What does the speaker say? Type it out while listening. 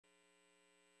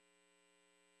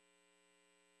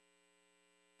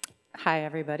Hi,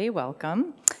 everybody.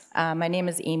 Welcome. My name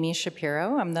is Amy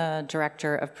Shapiro. I'm the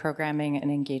Director of Programming and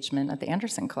Engagement at the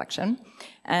Anderson Collection.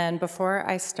 And before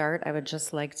I start, I would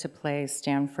just like to play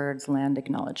Stanford's Land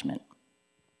Acknowledgement.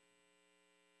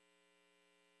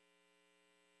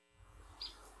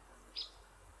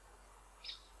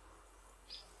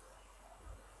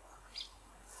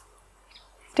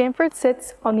 Stanford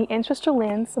sits on the ancestral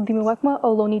lands of the Muwekma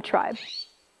Ohlone tribe.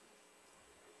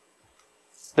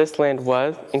 This land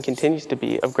was and continues to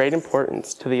be of great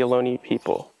importance to the Ohlone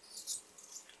people.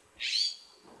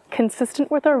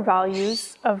 Consistent with our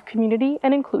values of community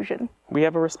and inclusion, We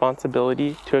have a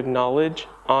responsibility to acknowledge,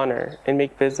 honor, and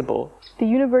make visible the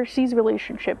university's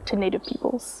relationship to Native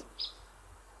peoples.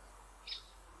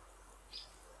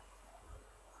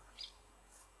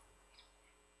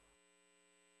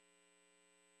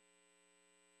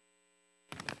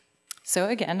 So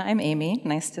again, I'm Amy.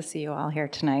 Nice to see you all here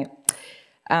tonight.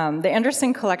 The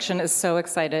Anderson Collection is so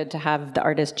excited to have the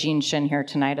artist Shin here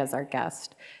tonight as our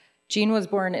guest. Jean was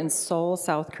born in Seoul,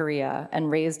 South Korea, and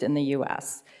raised in the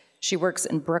US. She works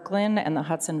in Brooklyn and the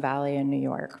Hudson Valley in New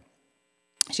York.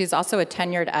 She's also a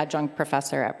tenured adjunct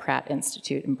professor at Pratt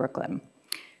Institute in Brooklyn.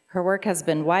 Her work has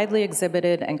been widely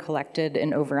exhibited and collected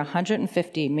in over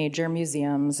 150 major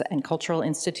museums and cultural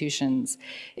institutions,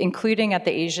 including at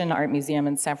the Asian Art Museum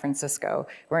in San Francisco,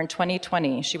 where in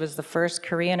 2020, she was the first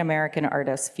Korean-American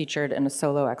artist featured in a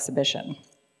solo exhibition.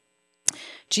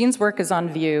 Jean's work is on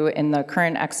view in the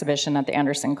current exhibition at the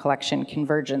Anderson Collection,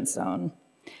 Convergence Zone.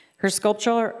 Her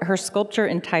sculpture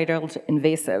entitled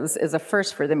Invasives is a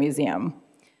first for the museum.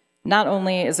 Not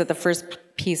only is it the first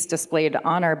piece displayed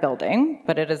on our building,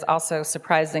 but it is also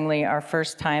surprisingly our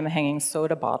first time hanging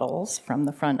soda bottles from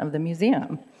the front of the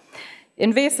museum.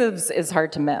 Invasives is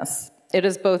hard to miss. It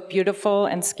is both beautiful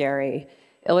and scary,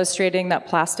 illustrating that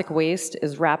plastic waste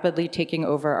is rapidly taking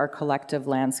over our collective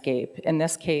landscape, in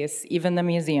this case, even the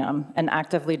museum, and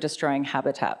actively destroying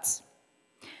habitats.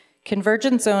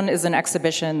 Convergence Zone is an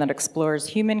exhibition that explores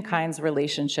humankind's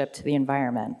relationship to the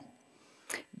environment.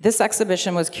 This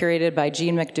exhibition was curated by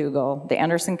Jean McDougall, the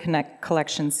Anderson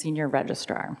Collection's senior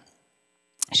registrar.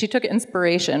 She took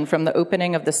inspiration from the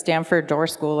opening of the Stanford Door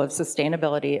School of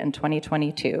Sustainability in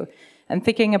 2022, and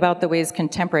thinking about the ways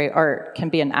contemporary art can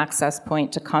be an access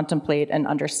point to contemplate and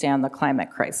understand the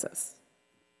climate crisis.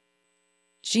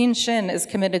 Jean Shin is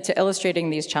committed to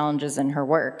illustrating these challenges in her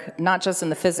work, not just in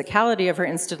the physicality of her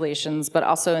installations, but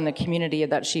also in the community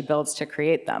that she builds to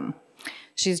create them.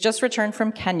 She's just returned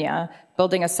from Kenya,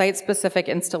 building a site-specific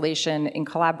installation in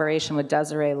collaboration with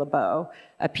Desiree Lebeau,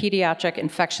 a pediatric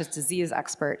infectious disease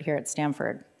expert here at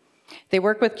Stanford. They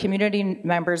work with community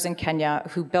members in Kenya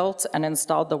who built and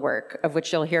installed the work, of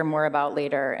which you'll hear more about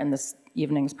later in this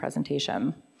evening's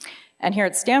presentation. And here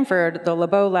at Stanford, the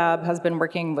Lebeau Lab has been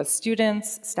working with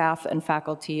students, staff, and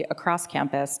faculty across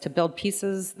campus to build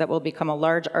pieces that will become a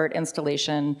large art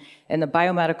installation in the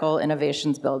Biomedical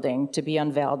Innovations Building to be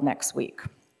unveiled next week.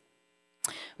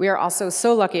 We are also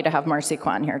so lucky to have Marci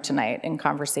Kwon here tonight in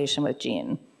conversation with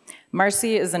Jean.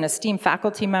 Marci is an esteemed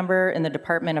faculty member in the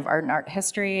Department of Art and Art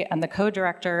History and the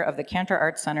co-director of the Cantor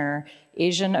Art Center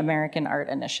Asian American Art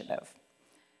Initiative.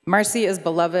 Marci is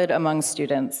beloved among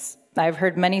students. I've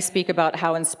heard many speak about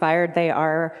how inspired they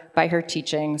are by her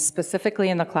teaching, specifically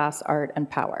in the class Art and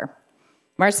Power.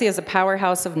 Marci is a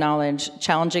powerhouse of knowledge,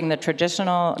 challenging the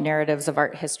traditional narratives of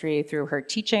art history through her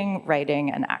teaching,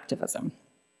 writing, and activism.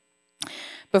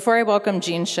 Before I welcome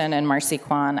Jean Shin and Marci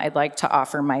Kwon, I'd like to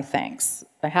offer my thanks.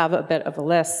 I have a bit of a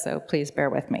list, so please bear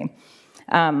with me.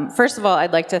 First of all,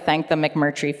 I'd like to thank the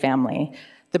McMurtry family.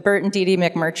 The Burt and Deedee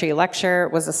McMurtry Lecture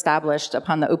was established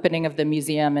upon the opening of the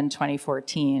museum in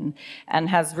 2014 and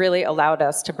has really allowed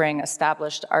us to bring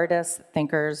established artists,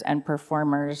 thinkers, and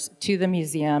performers to the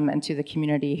museum and to the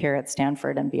community here at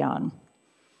Stanford and beyond.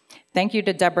 Thank you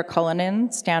to Deborah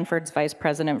Cullinan, Stanford's Vice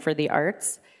President for the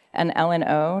Arts, and Ellen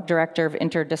O, Director of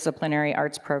Interdisciplinary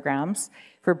Arts Programs,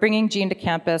 for bringing Jean to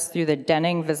campus through the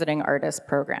Denning Visiting Artist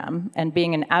Program and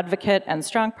being an advocate and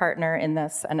strong partner in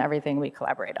this and everything we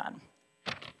collaborate on.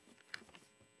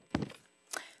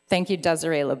 Thank you,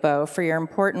 Desiree Lebeau, for your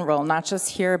important role, not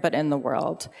just here, but in the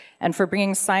world, and for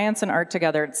bringing science and art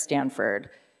together at Stanford,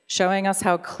 showing us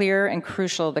how clear and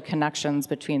crucial the connections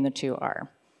between the two are.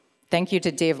 Thank you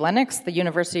to Dave Lennox, the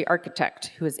university architect,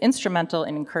 who is instrumental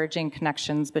in encouraging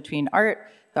connections between art,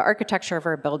 the architecture of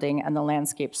our building, and the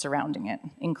landscape surrounding it,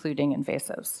 including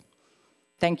invasives.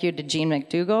 Thank you to Jean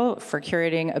McDougall for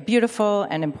curating a beautiful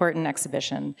and important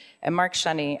exhibition, and Mark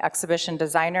Shunny, exhibition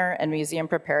designer and museum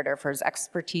preparator, for his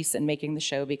expertise in making the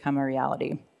show become a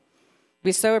reality.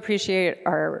 We so appreciate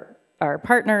our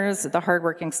partners, the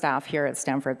hardworking staff here at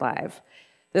Stanford Live.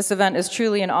 This event is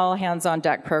truly an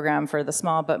all-hands-on-deck program for the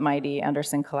small but mighty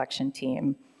Anderson Collection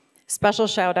team. Special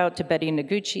shout out to Betty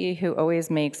Noguchi, who always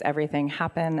makes everything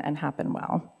happen and happen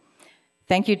well.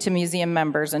 Thank you to museum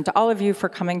members and to all of you for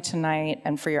coming tonight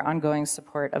and for your ongoing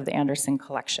support of the Anderson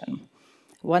Collection.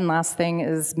 One last thing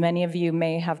is many of you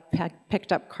may have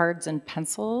picked up cards and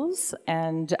pencils,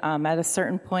 and at a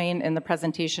certain point in the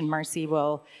presentation, Marci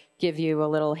will give you a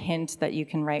little hint that you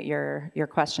can write your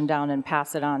question down and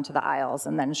pass it on to the aisles,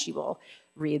 and then she will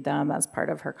read them as part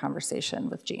of her conversation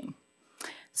with Jean.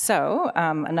 So,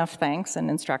 enough thanks and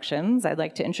instructions. I'd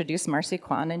like to introduce Marci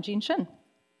Kwon and Jean Shin.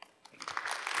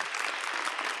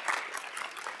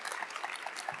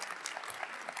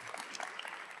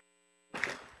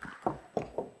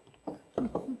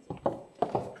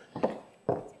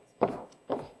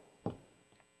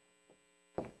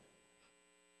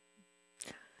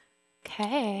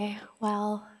 Okay,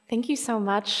 well, thank you so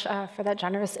much for that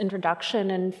generous introduction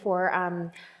and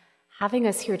for having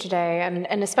us here today,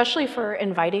 and especially for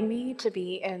inviting me to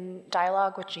be in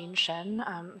dialogue with Jean Shin,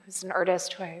 who's an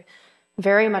artist who I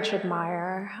very much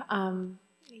admire.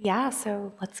 Yeah,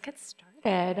 so let's get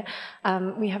started.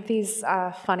 We have these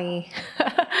funny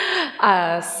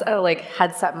like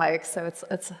headset mics, so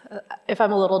it's if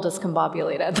I'm a little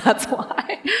discombobulated, that's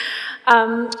why.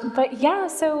 But yeah,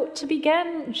 so to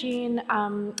begin, Jean,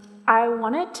 I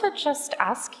wanted to just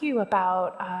ask you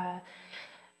about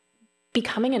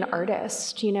becoming an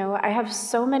artist. You know, I have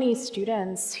so many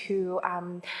students who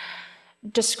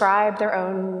describe their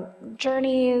own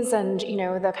journeys and, you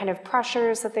know, the kind of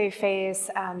pressures that they face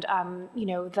and, you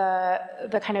know,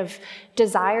 the kind of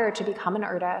desire to become an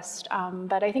artist.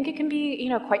 But I think it can be, you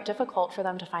know, quite difficult for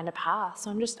them to find a path.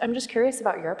 So I'm just curious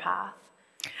about your path.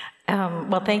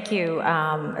 Well, thank you.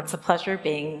 It's a pleasure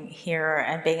being here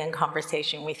and being in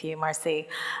conversation with you, Marci.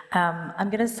 I'm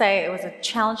going to say it was a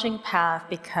challenging path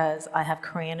because I have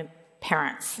Korean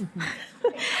parents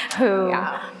who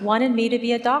wanted me to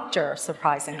be a doctor,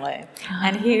 surprisingly.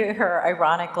 And here,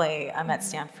 ironically, I'm at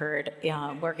Stanford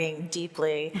working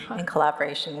deeply in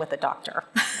collaboration with a doctor.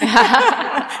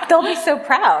 They'll be so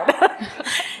proud.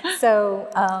 So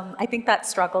I think that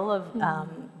struggle of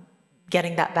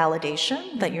getting that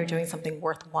validation that you're doing something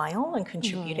worthwhile and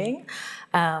contributing.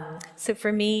 So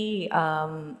for me,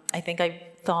 I think I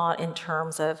thought in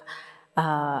terms of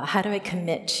how do I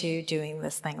commit to doing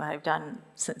this thing that I've done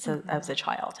since I was a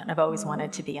child, and I've always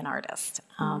wanted to be an artist.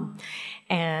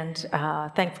 And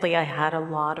thankfully, I had a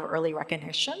lot of early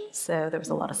recognition, so there was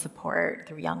a lot of support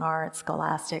through Young Arts,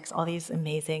 Scholastics, all these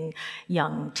amazing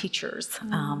young teachers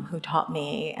who taught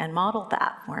me and modeled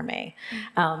that for me.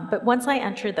 But once I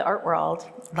entered the art world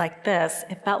like this,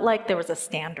 it felt like there was a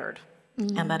standard.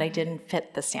 And that I didn't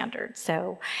fit the standard.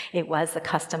 So it was the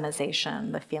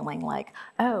customization, the feeling like,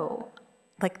 oh,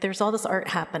 like there's all this art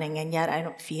happening and yet I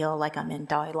don't feel like I'm in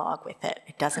dialogue with it.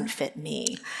 It doesn't fit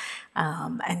me.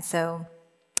 And so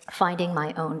finding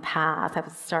my own path, I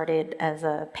started as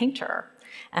a painter.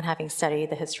 And having studied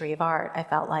the history of art, I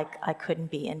felt like I couldn't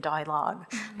be in dialogue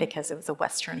because it was a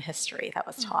Western history that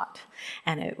was taught.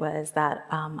 And it was that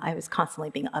I was constantly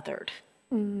being othered.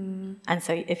 And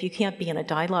so if you can't be in a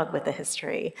dialogue with the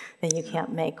history, then you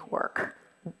can't make work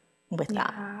with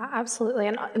that. Yeah, absolutely.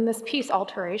 And in this piece,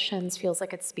 Alterations feels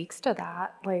like it speaks to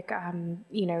that, like,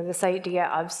 you know, this idea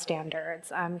of standards.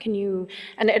 Can you,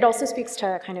 and it also speaks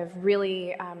to kind of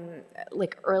really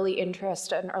like an early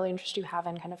interest you have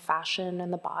in kind of fashion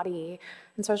and the body.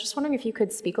 And so I was just wondering if you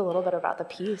could speak a little bit about the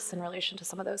piece in relation to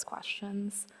some of those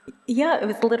questions. Yeah, it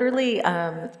was literally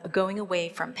going away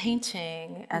from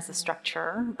painting as a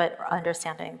structure, but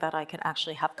understanding that I could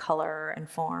actually have color and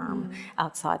form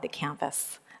outside the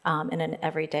canvas. In an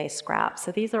everyday scrap.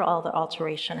 So these are all the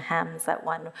alteration hems that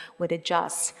one would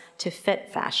adjust to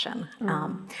fit fashion.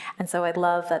 And so I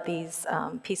love that these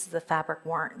pieces of fabric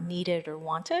weren't needed or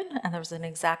wanted, and there was an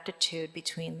exactitude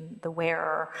between the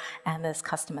wearer and this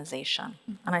customization.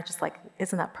 And I just like,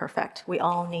 isn't that perfect? We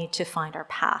all need to find our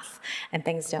path, and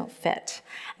things don't fit.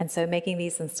 And so making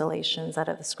these installations out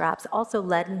of the scraps also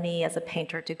led me as a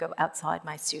painter to go outside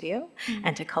my studio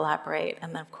and to collaborate.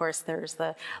 And then of course there's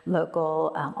the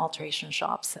local alteration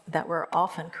shops that were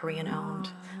often Korean owned.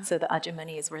 So the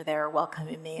ajumanis were there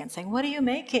welcoming me and saying, what are you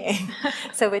making?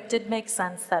 So it did make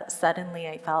sense that suddenly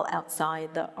I felt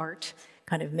outside the art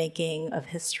kind of making of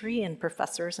history and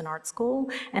professors in art school,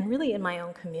 and really in my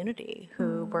own community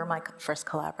who were my first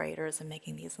collaborators in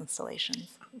making these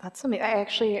installations. That's amazing.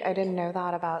 I didn't know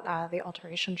that about the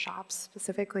alteration shops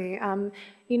specifically.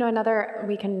 You know,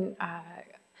 we can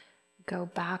go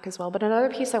back as well. But another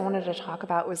piece I wanted to talk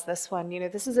about was this one. You know,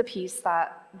 this is a piece that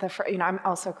I'm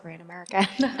also Korean American.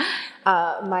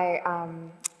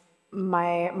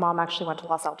 My mom actually went to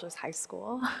Los Altos High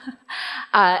School,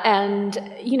 and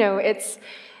you know, it's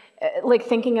like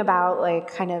thinking about like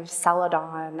kind of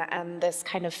celadon and this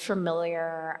kind of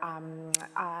familiar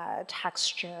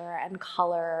texture and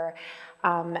color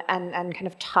and kind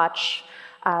of touch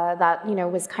that, you know,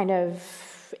 was kind of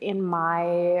in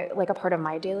my, like a part of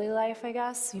my daily life, I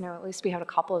guess. You know, at least we had a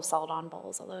couple of celadon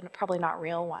bowls, although probably not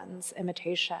real ones,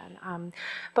 imitation.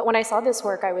 But when I saw this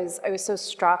work, I was so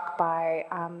struck by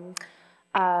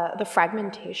the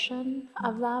fragmentation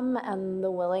of them and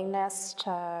the willingness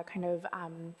to kind of,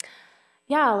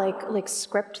 like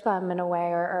script them in a way,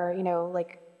 or you know,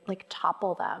 like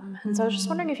topple them. And so I was just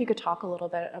wondering if you could talk a little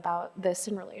bit about this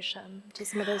in relation to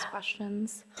some of those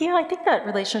questions. Yeah, I think that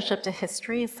relationship to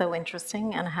history is so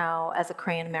interesting, and how, as a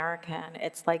Korean American,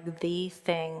 it's like the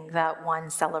thing that one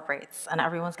celebrates, and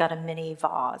everyone's got a mini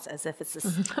vase as if it's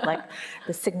this, like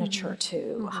the signature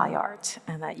to high art,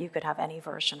 and that you could have any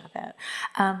version of it.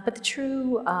 But the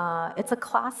true, it's a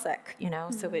classic, you know,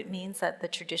 so it means that the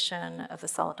tradition of the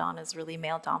celadon is really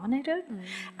male dominated,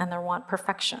 and they want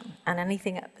perfection, and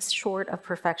anything short of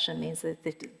perfection means that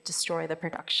they destroy the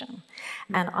production.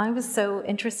 And I was so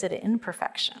interested in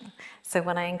perfection. So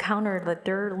when I encountered that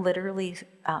they're literally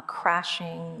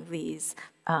crashing these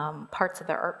parts of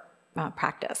their art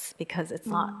practice because it's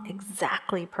not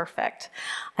exactly perfect,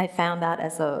 I found that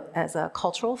as a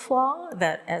cultural flaw,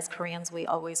 that as Koreans we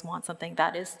always want something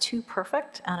that is too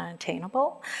perfect and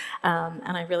unattainable.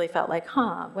 And I really felt like,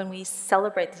 when we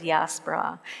celebrate the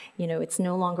diaspora, you know, it's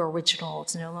no longer original,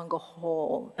 it's no longer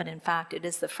whole, but in fact it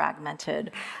is the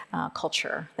fragmented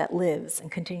culture that lives and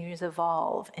continues to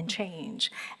evolve and change,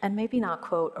 and maybe not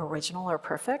quote original or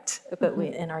perfect, but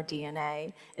in our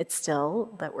DNA it's still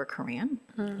that we're Korean,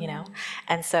 you know.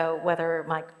 And so whether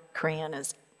my Korean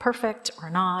is perfect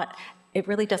or not, it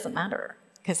really doesn't matter,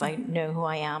 because I know who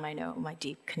I am, I know my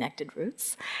deep connected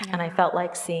roots. And I felt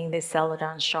like seeing these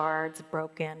celadon shards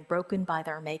broken by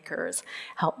their makers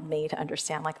helped me to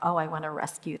understand, like, oh, I want to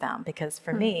rescue them, because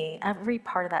for me, every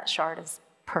part of that shard is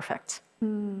perfect.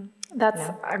 That's,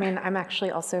 I mean, I'm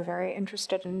actually also very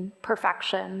interested in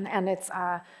perfection and its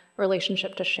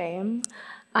relationship to shame.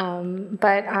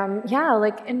 Yeah,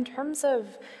 like in terms of,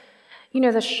 you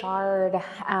know, the shard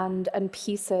and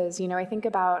pieces, you know, I think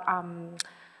about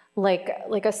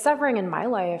like a severing in my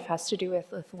life has to do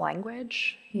with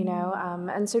language, you know.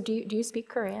 And so do you speak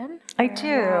Korean? I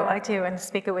do, and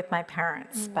speak it with my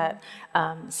parents. But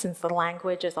since the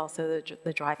language is also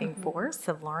the driving force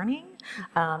of learning,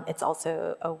 it's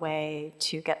also a way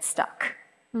to get stuck,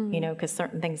 you know, because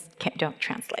certain things don't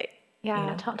translate. Yeah,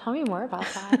 you know? tell me more about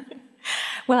that.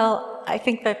 Well, I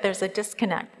think that there's a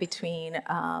disconnect between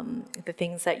the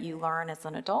things that you learn as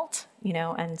an adult, you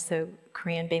know, and so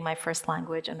Korean being my first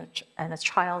language and a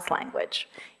child's language,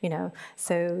 you know,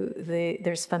 so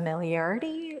there's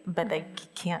familiarity, but they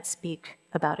can't speak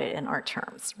about it in art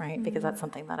terms, right? Because that's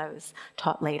something that I was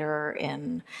taught later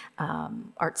in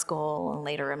art school and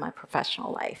later in my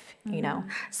professional life, you know.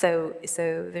 So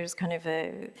there's kind of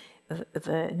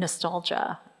the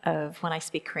nostalgia of when I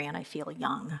speak Korean, I feel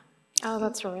young. Oh,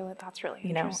 that's really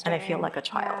you know, and I feel like a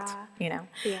child, you know.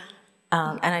 Yeah.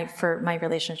 And for my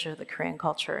relationship with the Korean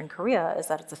culture in Korea is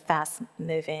that it's a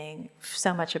fast-moving,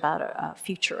 so much about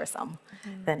futurism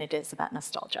than it is about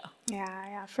nostalgia.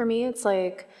 Yeah. For me, it's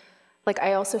like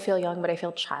I also feel young, but I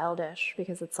feel childish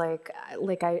because it's like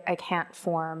I can't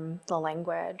form the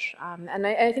language, and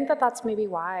I think that's maybe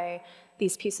why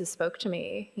these pieces spoke to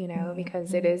me, you know,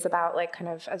 because it is about like kind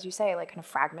of, as you say, like kind of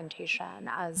fragmentation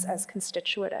as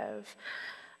constitutive.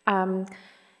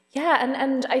 Yeah,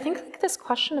 and I think like this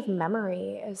question of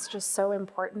memory is just so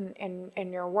important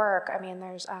in your work. I mean,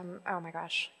 there's oh my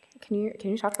gosh, can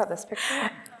you talk about this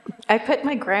picture? I put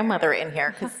my grandmother in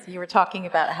here because you were talking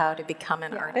about how to become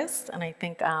an artist, and I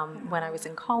think when I was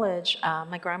in college,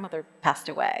 my grandmother passed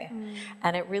away,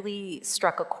 and it really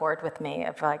struck a chord with me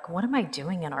of like, what am I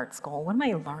doing in art school? What am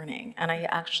I learning? And I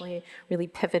actually really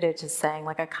pivoted to saying,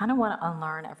 like, I kind of want to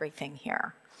unlearn everything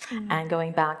here. And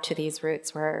going back to these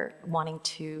roots where wanting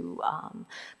to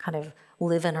kind of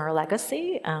live in her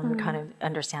legacy, kind of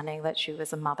understanding that she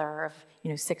was a mother of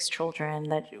 6 children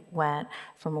that went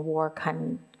from a war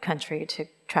country to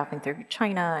traveling through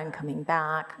China and coming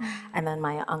back, and then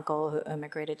my uncle who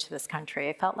immigrated to this country.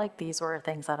 I felt like these were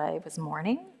things that I was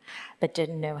mourning, but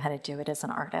didn't know how to do it as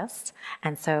an artist.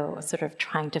 And so sort of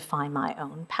trying to find my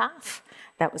own path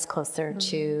that was closer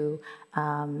to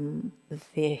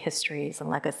the histories and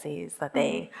legacies that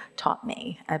they taught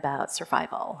me about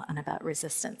survival and about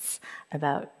resistance,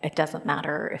 about it doesn't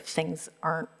matter if things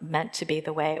aren't meant to be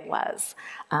the way it was.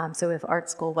 So if art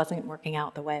school wasn't working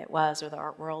out the way it was, or the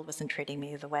art world wasn't treating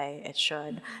me the way it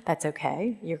should, that's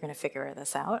okay. You're going to figure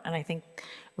this out. And I think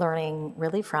learning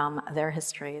really from their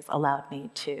histories allowed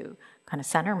me to kind of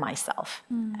center myself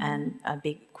and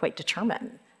be quite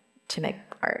determined to make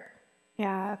art.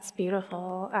 Yeah, it's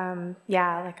beautiful.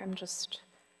 Yeah, like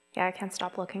I can't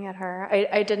stop looking at her.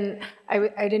 I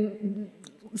didn't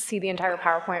see the entire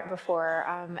PowerPoint before,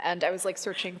 and I was like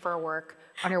searching for a work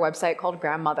on your website called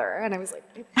Grandmother, and I was like,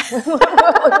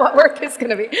 what work is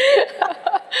going to be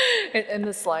in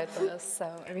the slides of this? So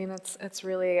I mean, it's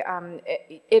really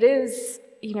it is,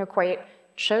 you know, quite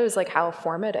shows like how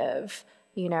formative,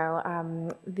 you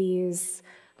know, these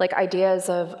like ideas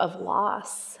of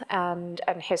loss and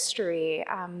history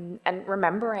and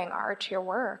remembering art, your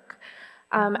work,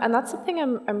 and that's something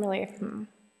I'm really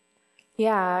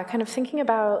kind of thinking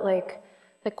about, like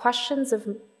the questions of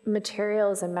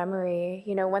materials and memory.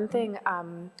 You know, one thing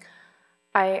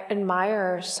I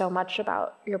admire so much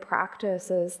about your practice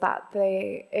is that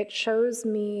it shows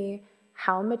me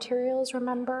how materials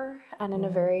remember, and in a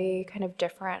very kind of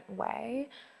different way.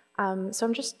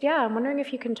 So I'm wondering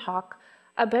if you can talk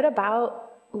a bit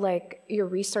about like your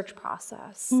research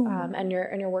process and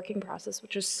your working process,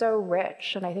 which is so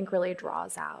rich and I think really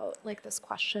draws out like this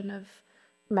question of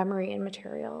memory and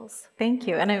materials. Thank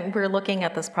you. And we're looking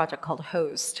at this project called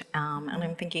Host, and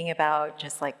I'm thinking about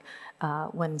just like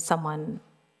when someone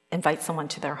invites someone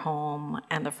to their home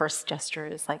and the first gesture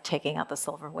is like taking out the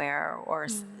silverware or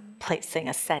placing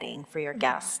a setting for your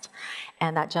guest,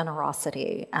 and that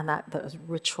generosity and the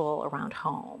ritual around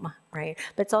home, right?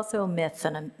 But it's also a myth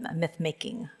and a myth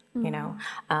making, you know,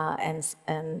 and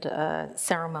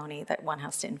ceremony that one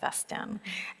has to invest in.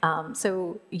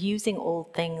 So using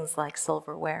old things like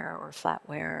silverware or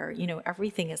flatware, you know,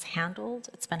 everything is handled.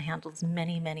 It's been handled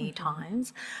many, many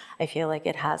times. I feel like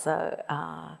it has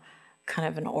a kind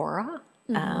of an aura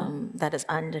that is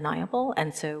undeniable.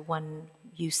 And so when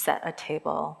you set a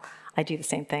table, I do the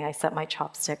same thing. I set my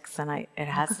chopsticks, and it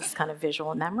has this kind of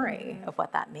visual memory of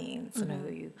what that means and who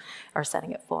you are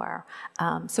setting it for.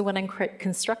 So when I'm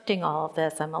constructing all of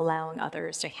this, I'm allowing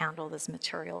others to handle these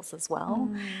materials as well,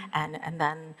 and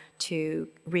then to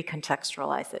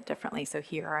recontextualize it differently. So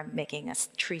here I'm making a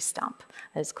tree stump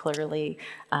that is clearly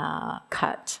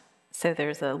cut. So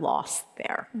there's a loss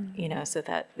there, you know, so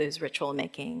that those ritual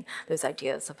making, those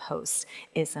ideas of host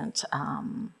isn't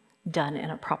done in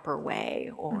a proper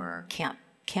way, or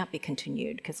can't be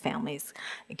continued because families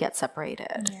get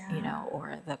separated, you know,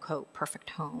 or the quote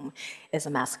perfect home is a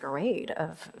masquerade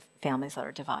of families that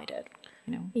are divided,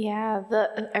 you know. Yeah,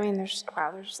 I mean, there's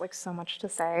like so much to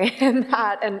say in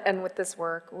that, and with this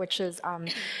work, which is,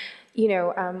 you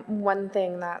know, one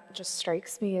thing that just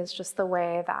strikes me is just the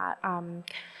way that.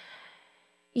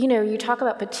 You know, you talk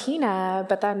about patina,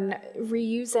 but then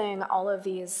reusing all of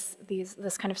this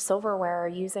kind of silverware,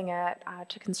 using it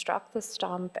to construct the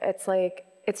stump. It's like,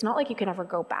 it's not like you can ever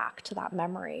go back to that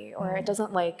memory, or it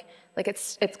doesn't like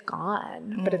it's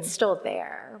gone, but it's still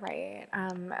there, right?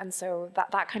 And so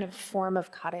that kind of form of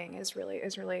cutting is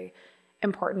really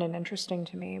important and interesting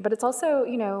to me. But it's also,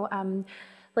 you know,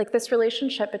 like this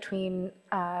relationship between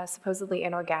supposedly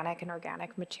inorganic and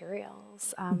organic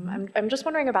materials. I'm just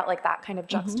wondering about like that kind of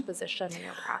juxtaposition in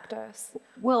your practice.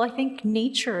 Well, I think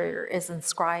nature is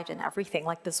inscribed in everything.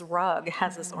 Like this rug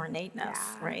has this ornateness,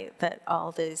 right? That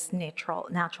all these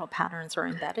natural patterns are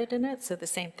embedded in it. So the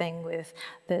same thing with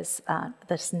this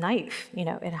this knife. You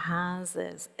know, it has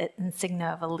this insignia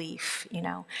of a leaf. You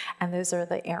know, and those are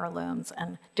the heirlooms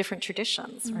and different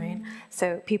traditions, right?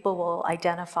 So people will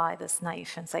identify this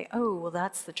knife and say, oh, well,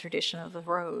 that's the tradition of the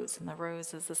rose, and the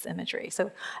rose is this imagery. So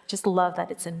I just love that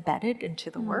it's embedded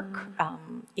into the work,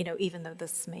 you know, even though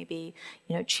this may be,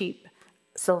 you know, cheap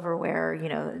silverware, you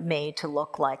know, made to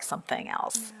look like something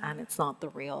else, and it's not the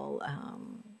real,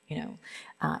 you know,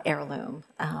 heirloom.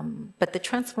 But the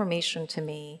transformation to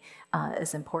me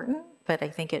is important, but I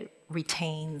think it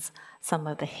retains some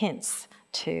of the hints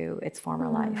to its former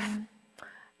life.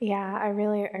 Yeah, I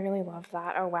really love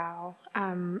that. Oh, wow.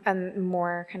 And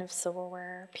more kind of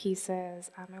silverware pieces.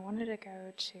 I wanted to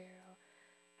go to,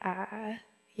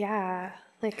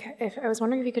 like, I was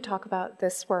wondering if you could talk about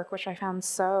this work, which I found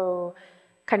so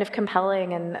kind of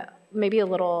compelling and maybe a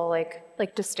little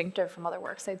like distinctive from other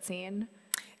works I'd seen.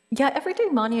 Yeah, everyday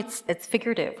monuments, it's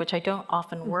figurative, which I don't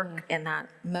often work in that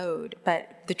mode,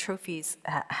 but the trophies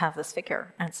have this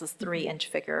figure, and it's this 3-inch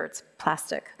figure, it's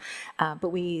plastic. But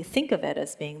we think of it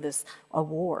as being this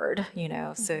award, you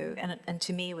know, so, and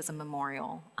to me it was a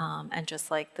memorial. And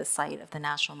just like the site of the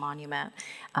National Monument,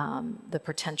 the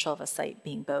potential of a site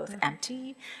being both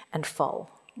empty and full.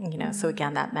 You know, so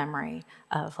again, that memory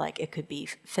of like, it could be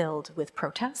filled with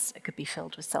protests, it could be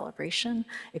filled with celebration,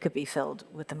 it could be filled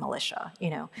with the militia, you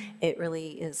know, it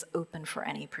really is open for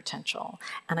any potential.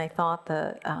 And I thought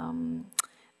the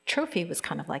trophy was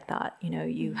kind of like that, you know,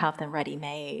 you have them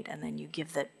ready-made and then you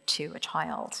give that to a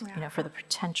child, you know, for the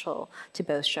potential to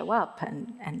both show up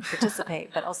and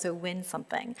participate, but also win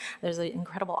something. There's an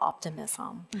incredible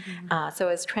optimism. So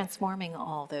it's transforming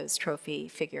all those trophy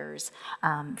figures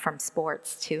from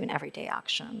sports to an everyday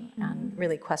action and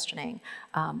really questioning,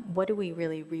 what do we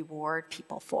really reward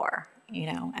people for?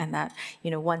 You know, and that, you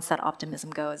know, once that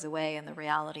optimism goes away and the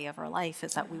reality of our life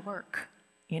is that we work.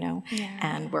 You know,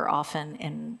 and we're often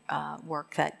in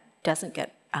work that doesn't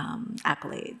get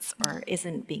accolades or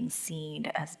isn't being seen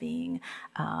as being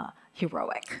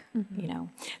heroic, you know.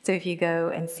 So if you go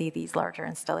and see these larger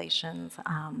installations,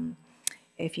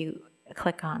 if you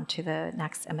click on to the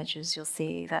next images, you'll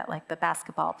see that like the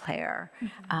basketball player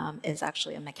is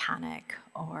actually a mechanic,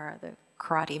 or the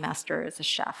karate master is a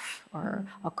chef or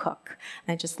a cook.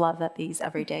 And I just love that these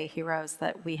everyday heroes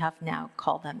that we have now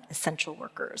call them essential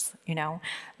workers, you know,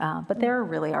 but they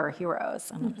really are heroes.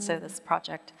 And so this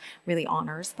project really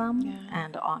honors them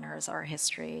and honors our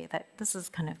history, that this is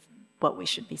kind of what we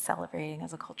should be celebrating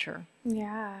as a culture.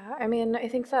 Yeah, I mean, I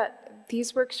think that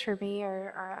these works for me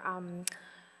are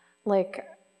like,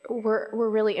 we're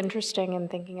really interesting in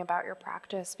thinking about your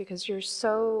practice, because you're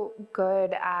so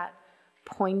good at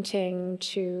pointing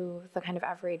to the kind of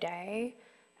everyday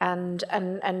and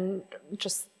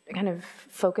just kind of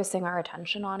focusing our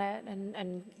attention on it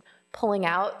and pulling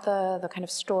out the kind of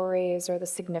stories or the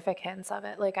significance of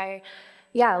it. Like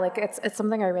it's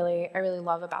something I really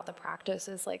love about the practice,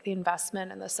 is like the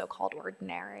investment in the so-called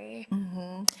ordinary.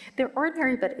 They're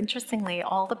ordinary, but interestingly,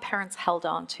 all the parents held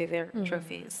on to their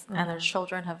trophies, and their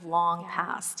children have long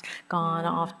passed, gone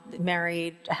off,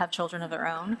 married, have children of their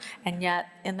own, and yet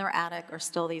in their attic are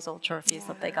still these old trophies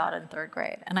that they got in 3rd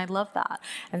grade, and I love that.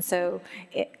 And so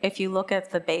if you look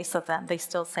at the base of them, they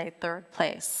still say 3rd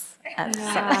place. And so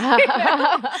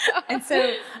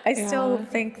I still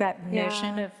think that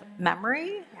notion of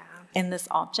memory in this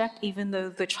object, even though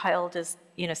the child is,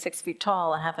 you know, 6 feet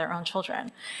tall and have their own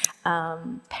children,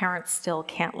 parents still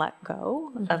can't let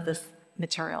go of this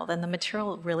material. Then the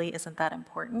material really isn't that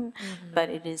important, but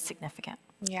it is significant.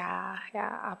 Yeah,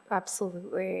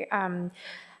 absolutely. I'm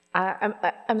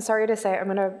sorry to say, I'm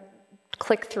gonna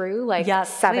click through like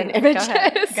 7 images,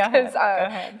 because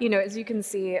you know, as you can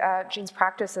see, Jean's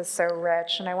practice is so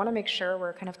rich, and I want to make sure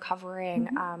we're kind of covering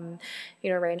you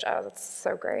know, range. Oh, that's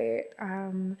so great.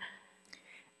 And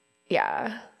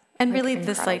really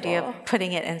this idea of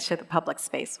putting it into the public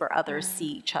space where others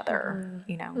see each other,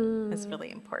 you know, is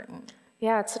really important.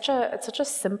 Yeah, it's such a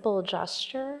simple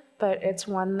gesture, but it's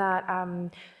one that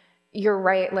you're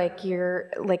right, like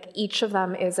each of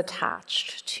them is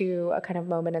attached to a kind of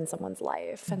moment in someone's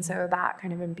life, and so that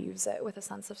kind of imbues it with a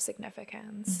sense of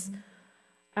significance.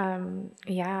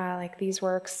 Yeah, like these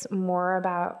works more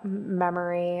about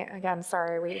memory. Again,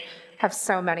 sorry, we have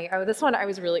so many. Oh, this one I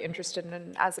was really interested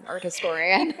in as an art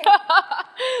historian.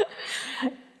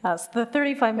 The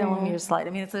 35 millimeter slide, I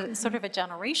mean, it's a sort of a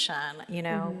generation, you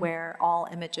know, where all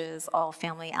images, all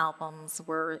family albums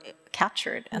were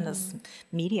captured in this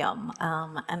medium.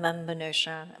 And then the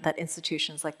notion that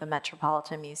institutions like the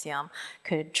Metropolitan Museum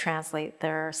could translate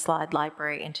their slide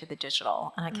library into the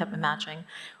digital. And I kept imagining,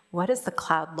 what does the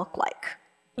cloud look like?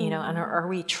 You know, and are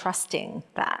we trusting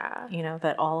that, you know,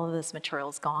 that all of this material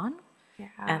is gone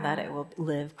and that it will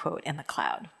live, quote, in the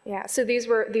cloud? Yeah, so these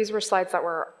were slides that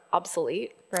were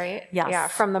obsolete, right? Yes. Yeah,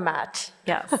 from the Met.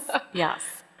 Yes, yes.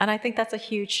 And I think that's a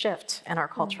huge shift in our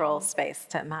cultural space,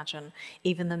 to imagine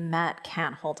even the Met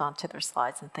can't hold on to their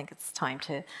slides and think it's time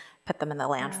to put them in the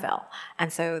landfill.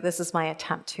 And so this is my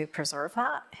attempt to preserve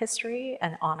that history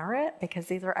and honor it, because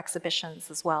these are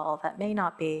exhibitions as well that may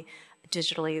not be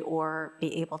digitally or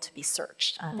be able to be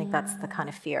searched. And I think that's the kind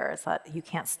of fear, is that you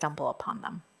can't stumble upon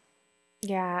them.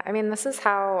 Yeah, I mean, this is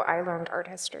how I learned art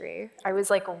history. I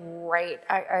was like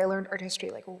I learned art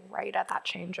history like right at that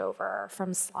changeover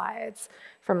from slides,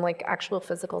 from like actual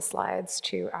physical slides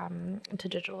to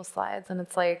digital slides. And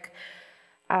it's like,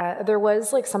 there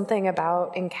was like something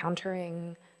about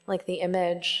encountering like the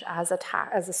image as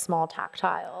a small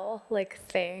tactile like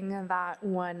thing that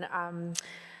one,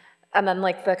 and then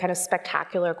like the kind of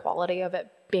spectacular quality of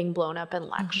it being blown up in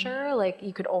lecture. Like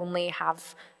you could only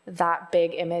have that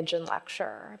big image in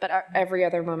lecture, but every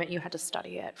other moment you had to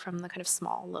study it from the kind of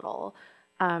small little,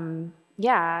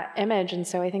 image. And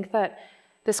so I think that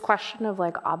this question of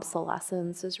like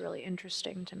obsolescence is really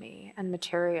interesting to me, and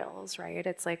materials, right?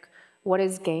 It's like what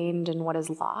is gained and what is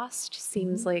lost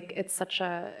seems like it's such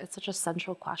a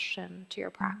central question to your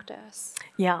practice.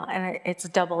 Yeah, and it's a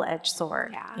double-edged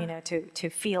sword, Yeah. you know, to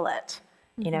feel it,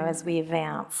 you know, as we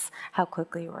advance, how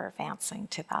quickly we're advancing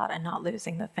to that and not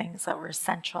losing the things that were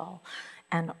essential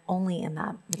and only in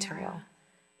that material.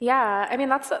 Yeah, I mean,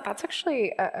 that's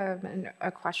actually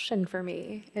a question for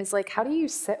me, is like, how do you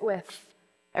sit with,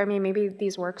 I mean, maybe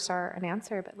these works are an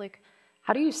answer, but like,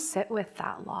 how do you sit with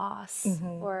that loss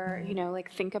or, you know,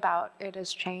 like think about it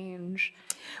as change?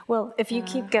 Well, if you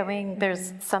keep going,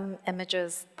 there's some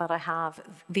images that I have.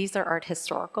 These are art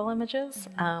historical images.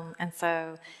 And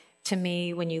so to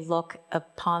me, when you look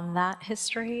upon that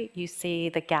history, you see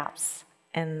the gaps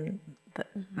in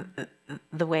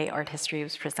the way art history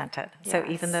was presented. So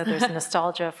even though there's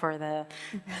nostalgia for the,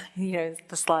 you know,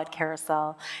 the slide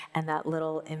carousel and that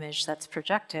little image that's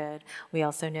projected, we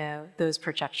also know those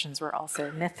projections were also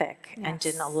mythic and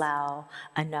didn't allow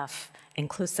enough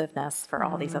inclusiveness for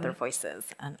all these other voices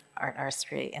and art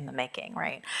history in the making,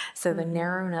 right? So the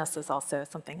narrowness is also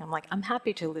something I'm like, I'm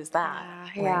happy to lose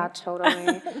that. Yeah,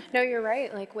 totally. No, you're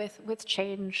right. Like with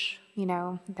change, you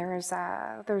know, there's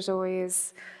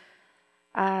always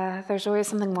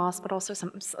something lost, but also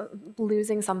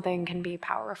losing something can be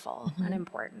powerful and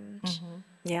important.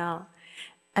 Yeah.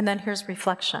 And then here's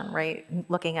reflection, right?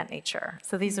 Looking at nature.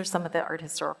 So these are some of the art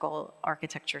historical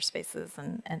architecture spaces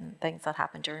and things that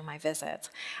happened during my visit,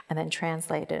 and then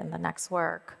translated in the next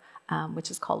work,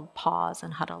 which is called Pause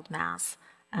and Huddled Mass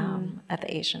at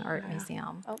the Asian Art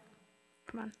Museum. Oh,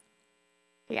 come on.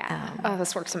 Yeah.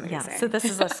 This works amazing. Yeah. So this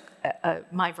is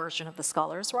my version of the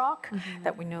Scholar's Rock,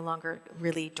 that we no longer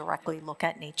really directly look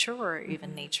at nature or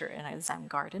even nature in a Zen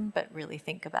garden, but really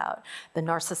think about the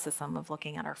narcissism of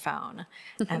looking at our phone,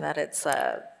 and that it's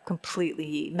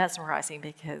completely mesmerizing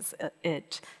because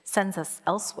it sends us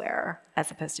elsewhere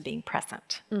as opposed to being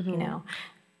present, you know?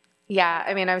 Yeah,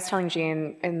 I mean, I was telling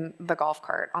Jean in the golf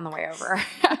cart on the way over,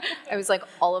 I was like,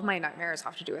 all of my nightmares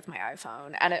have to do with my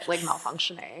iPhone and it like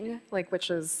malfunctioning, like, which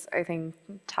is, I think,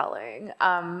 telling.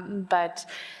 But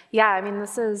yeah, I mean,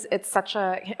 it's such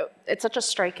a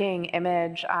striking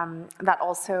image that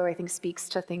also, I think, speaks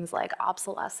to things like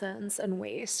obsolescence and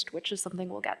waste, which is something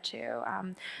we'll get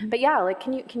to. But yeah, like,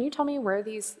 can you tell me where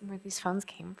these phones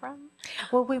came from?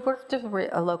 Well, we worked with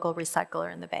a local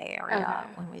recycler in the Bay Area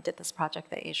when we did this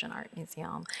project, the Asian Art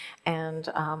Museum, and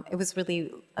it was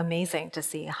really amazing to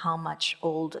see how much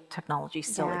old technology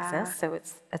still exists. So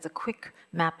it's a quick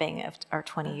mapping of our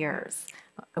 20 years,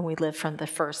 and we lived from the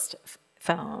first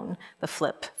phone, the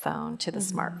flip phone, to the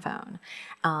smartphone.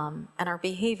 And our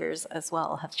behaviors as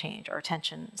well have changed. Our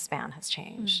attention span has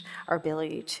changed. Our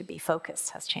ability to be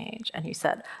focused has changed. And you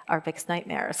said our biggest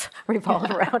nightmares revolve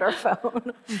around our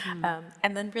phone.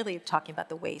 And then really talking about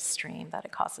the waste stream that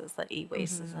it causes, that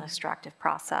e-waste is an extractive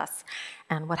process.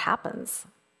 And what happens,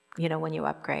 you know, when you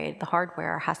upgrade, the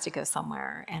hardware has to go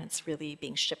somewhere, and it's really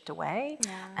being shipped away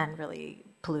and really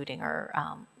polluting our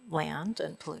land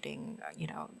and polluting, you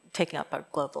know, taking up a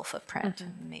global footprint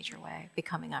in a major way,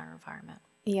 becoming our environment.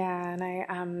 Yeah,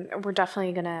 and we're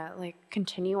definitely gonna like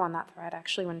continue on that thread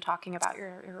actually when talking about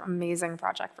your amazing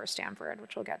project for Stanford,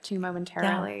 which we'll get to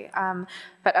momentarily.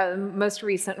 But most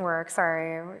recent work,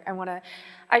 sorry,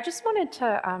 I just wanted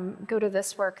to go to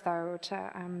this work though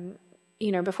to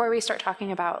you know, before we start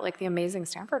talking about like the amazing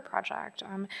Stanford project,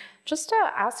 just to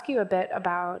ask you a bit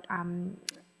about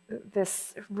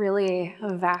this really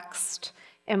vexed,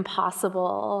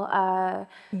 impossible,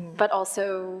 but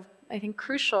also I think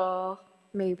crucial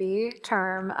maybe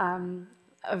term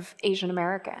of Asian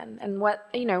American, and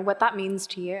what that means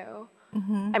to you.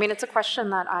 I mean, it's a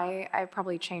question that I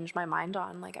probably change my mind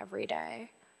on like every day.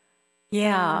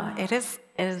 Yeah, it is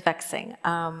vexing.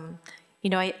 You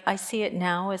know, I see it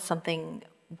now as something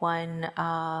one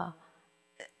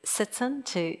sits in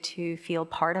to feel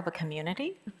part of a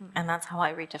community, and that's how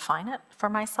I redefine it for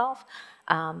myself.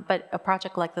 But a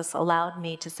project like this allowed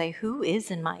me to say, who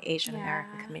is in my Asian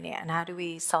American community, and how do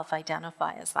we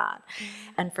self-identify as that?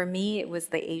 And for me, it was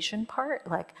the Asian part.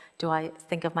 Like, do I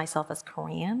think of myself as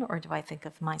Korean, or do I think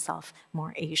of myself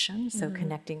more Asian? So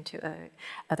connecting to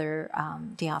other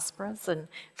diasporas. And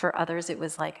for others, it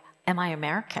was like, am I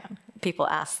American? People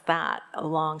ask that, a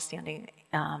long-standing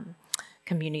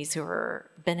communities who were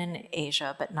been in Asia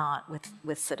but not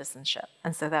with citizenship.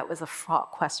 And so that was a fraught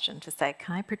question to say,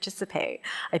 can I participate?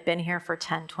 I've been here for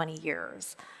 10, 20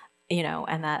 years, you know,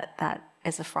 and that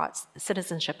is a fraught.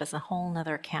 Citizenship is a whole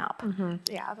nother camp.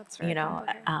 Yeah, that's very you know,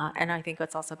 complicated. and I think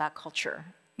it's also about culture.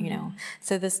 You know,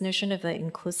 so this notion of the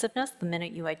inclusiveness, the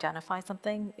minute you identify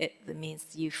something, it means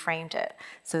you framed it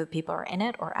so that people are in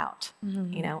it or out,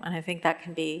 you know, and I think that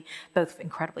can be both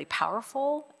incredibly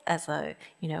powerful as a,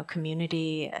 you know,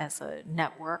 community, as a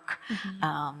network,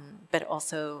 but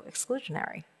also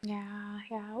exclusionary. Yeah,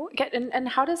 yeah. And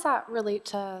how does that relate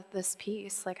to this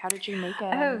piece? Like, how did you make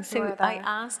it? Oh, so I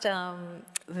asked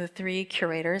the three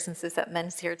curators, and Suzette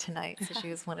Men's here tonight, so she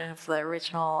was one of the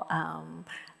original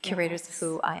curators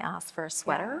who I asked for a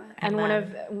sweater. Yeah. And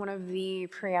one of the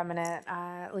preeminent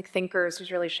like thinkers who's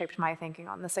really shaped my thinking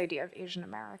on this idea of Asian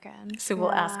American. So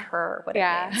we'll ask her what it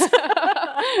means.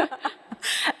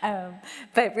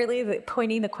 But really,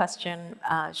 pointing the question,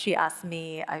 she asked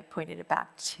me, I pointed it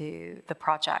back to the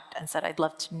project and said, I'd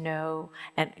love to know,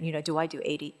 and you know, do I do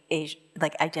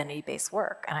like identity-based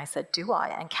work? And I said, do I,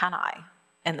 and can I?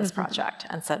 In this project,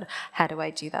 and said, how do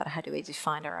I do that? How do we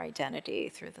define our identity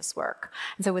through this work?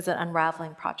 And so it was an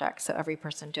unraveling project. So every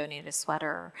person donated a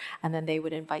sweater, and then they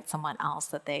would invite someone else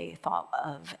that they thought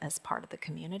of as part of the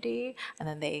community, and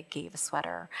then they gave a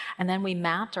sweater. And then we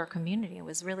mapped our community. It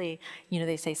was really, you know,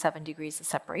 they say 7 degrees of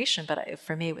separation, but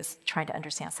for me, it was trying to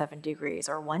understand 7 degrees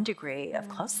or 1 degree of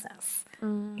closeness.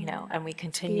 You know, and we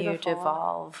continue to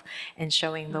evolve in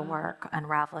showing the work,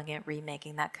 unraveling it,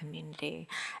 remaking that community,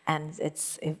 and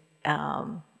it's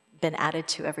been added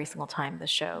to every single time the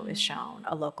show is shown.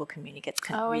 A local community gets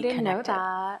reconnected. Oh, I didn't know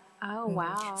that. Oh,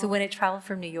 wow. So when it traveled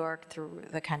from New York through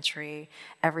the country,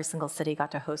 every single city got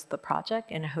to host the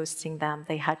project, and hosting them,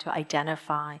 they had to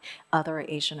identify other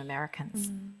Asian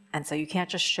Americans. And so you can't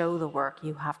just show the work,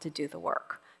 you have to do the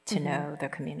work to know the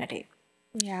community.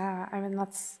 Yeah, I mean,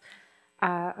 that's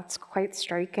quite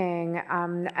striking,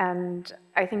 and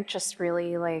I think just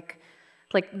really like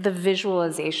the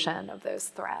visualization of those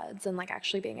threads and like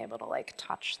actually being able to like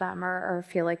touch them or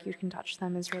feel like you can touch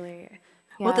them is really.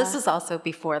 Yeah. Well, this is also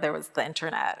before there was the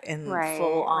internet in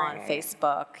full on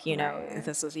Facebook. You know,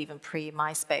 this was even pre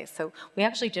MySpace, so we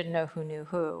actually didn't know who knew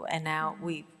who, and now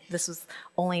this was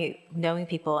only knowing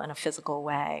people in a physical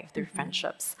way through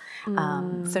friendships.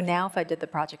 So now if I did the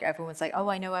project, everyone's like, oh,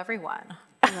 I know everyone.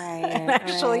 Right.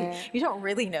 Actually, you don't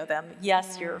really know them.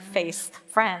 Yes, you're face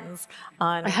friends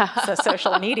on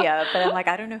social media, but I'm like,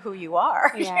 I don't know who you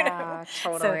are. Yeah, you know?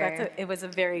 totally. So it was a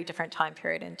very different time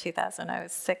period in 2000. I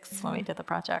was 6 when we did the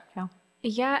project. Yeah.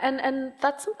 Yeah, and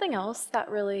that's something else that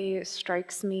really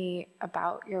strikes me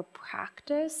about your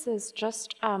practice is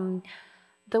just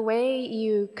the way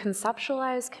you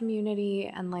conceptualize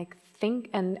community and like think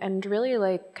and really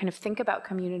like kind of think about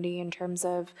community in terms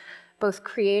of both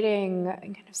creating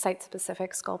kind of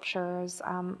site-specific sculptures,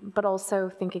 but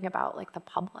also thinking about like the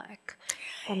public.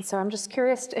 And so I'm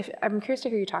curious to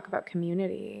hear you talk about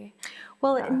community.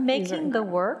 Well, in making the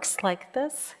works like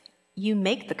this, you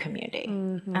make the community.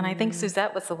 And I think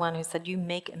Suzette was the one who said, you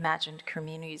make imagined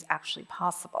communities actually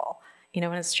possible. You know,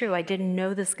 and it's true, I didn't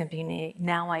know this community,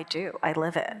 now I do. I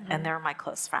live it, and they're my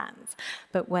close friends.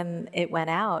 But when it went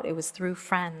out, it was through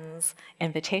friends'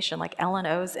 invitation. Like Ellen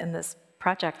O's in this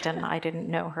project, and I didn't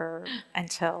know her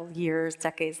until years,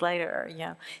 decades later. You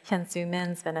know, Hyun-Soo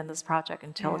Min's been in this project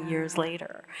until years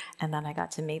later, and then I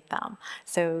got to meet them.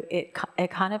 So it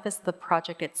kind of is the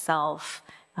project itself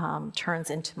turns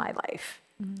into my life.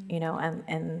 You know,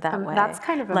 and that way. That's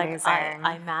kind of amazing. Like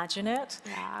I imagine it,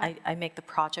 I make the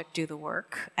project do the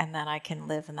work, and then I can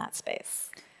live in that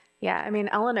space. Yeah, I mean,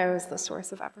 Ellen O is the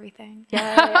source of everything.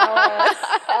 Yeah,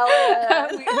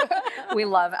 Ellen. We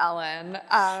love Ellen.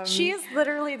 She is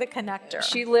literally the connector.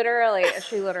 She literally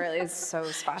is so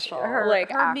special. Her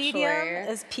medium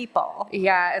is people.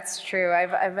 Yeah, it's true.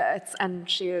 And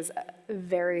she is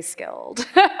very skilled.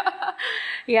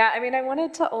 Yeah, I mean, I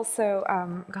wanted to also,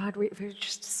 God, there's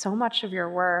just so much of your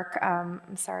work.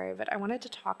 I'm sorry, but I wanted to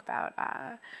talk about,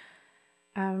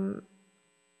 where'd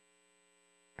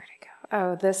I go?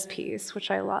 Oh, this piece,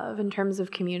 which I love in terms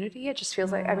of community. It just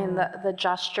feels like, I mean, the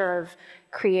gesture of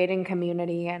creating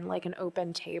community and like an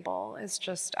open table is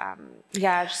just,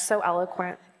 just so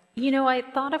eloquent. You know, I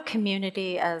thought of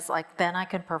community as like, then I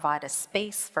can provide a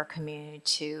space for community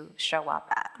to show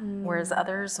up at, whereas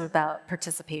others are about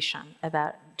participation,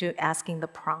 about asking the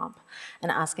prompt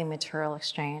and asking material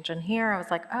exchange. And here I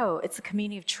was like, oh, it's a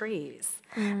community of trees.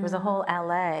 There was a whole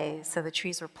LA, so the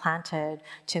trees were planted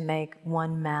to make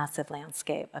one massive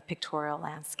landscape, a pictorial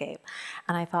landscape.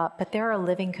 And I thought, but they're a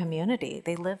living community.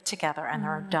 They live together and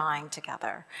they're dying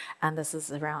together. And this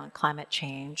is around climate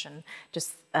change and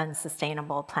just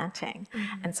unsustainable planting.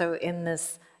 And so in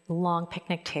this long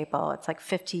picnic table, it's like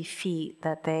 50 feet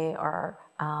that they are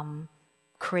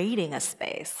creating a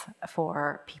space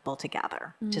for people to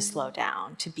gather, to slow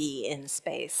down, to be in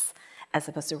space, as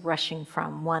opposed to rushing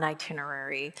from one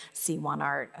itinerary, see one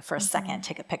art for a second,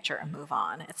 take a picture and move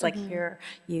on. It's like here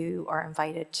you are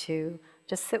invited to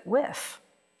just sit with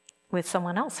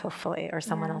someone else, hopefully, or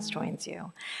someone else joins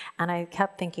you. And I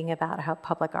kept thinking about how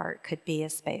public art could be a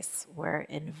space where it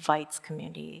invites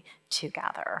community to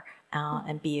gather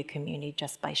and be a community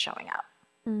just by showing up.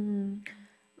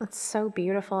 That's so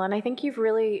beautiful. And I think you've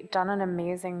really done an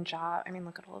amazing job. I mean,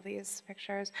 look at all of these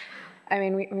pictures. I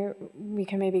mean, we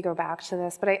can maybe go back to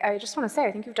this, but I just want to say,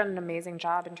 I think you've done an amazing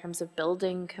job in terms of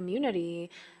building community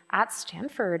at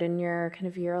Stanford in your kind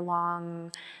of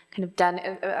year-long kind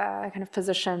of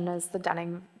position as the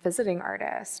Dunning visiting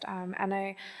artist. And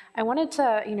I wanted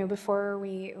to, before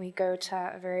we go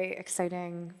to a very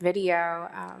exciting video,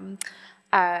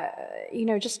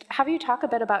 just have you talk a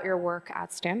bit about your work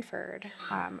at Stanford.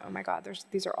 Oh my God,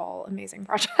 these are all amazing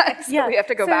projects that we have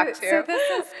to go back to. So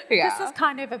this is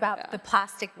kind of about the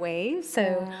plastic wave.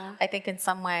 So I think in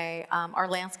some way our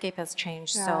landscape has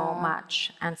changed so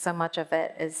much, and so much of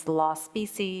it is lost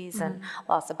species and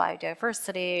loss of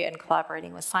biodiversity and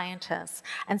collaborating with scientists.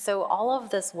 And so all of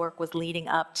this work was leading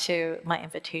up to my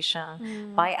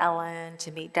invitation by Ellen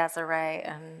to meet Desiree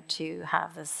and to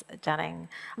have this Dunning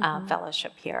fellowship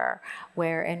here,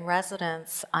 where in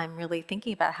residence, I'm really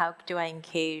thinking about how do I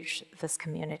engage this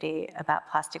community about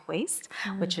plastic waste,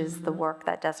 which is the work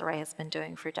that Desiree has been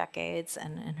doing for decades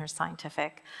and in her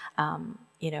scientific,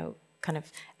 kind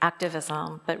of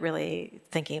activism, but really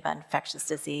thinking about infectious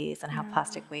disease and how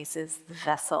plastic waste is the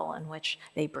vessel in which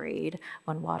they breed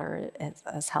when water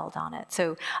is held on it.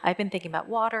 So I've been thinking about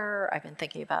water. I've been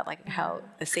thinking about like how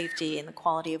the safety and the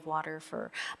quality of water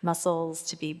for mussels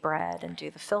to be bred and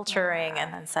do the filtering,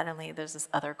 and then suddenly there's this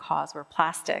other cause where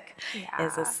plastic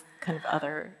is this kind of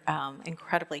other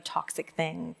incredibly toxic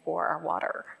thing for our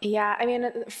water. Yeah, I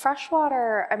mean, fresh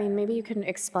water, I mean, maybe you can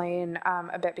explain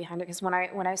a bit behind it, because when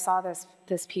I saw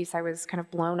this piece, I was kind of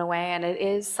blown away, and it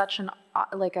is such a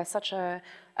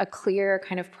clear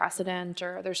kind of precedent,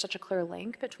 or there's such a clear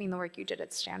link between the work you did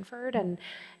at Stanford and,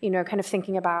 kind of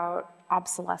thinking about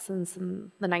obsolescence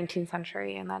in the 19th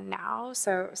century and then now.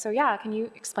 So yeah, can you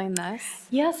explain this?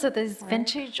 Yeah, so these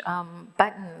vintage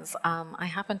buttons, I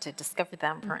happened to discover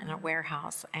them in a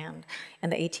warehouse, and in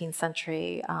the 18th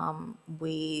century,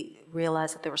 we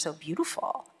realized that they were so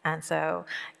beautiful. And so,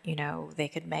 they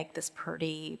could make this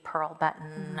pretty pearl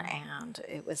button, and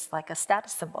it was like a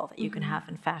status symbol that you can have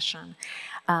in fashion.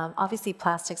 Obviously,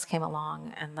 plastics came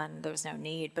along, and then there was no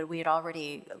need, but we had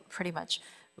already pretty much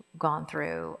gone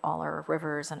through all our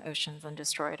rivers and oceans and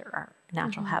destroyed our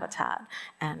natural habitat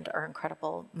and our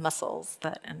incredible mussels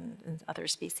and other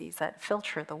species that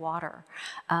filter the water.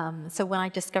 So when I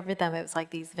discovered them, it was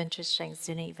like these vintage things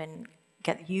didn't even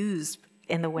get used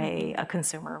in the way a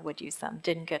consumer would use them,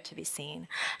 didn't get to be seen.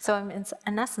 So I'm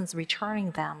in essence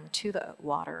returning them to the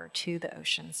water, to the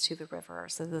oceans, to the river.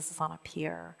 So this is on a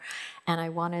pier. And I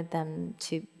wanted them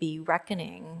to be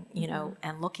reckoning,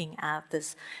 and looking at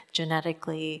this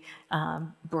genetically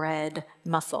bred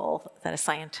mussel that a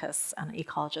scientist and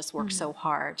ecologists worked so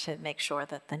hard to make sure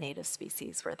that the native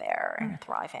species were there and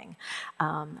thriving.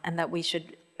 And that we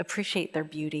should appreciate their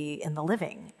beauty in the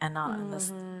living and not in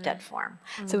this dead form.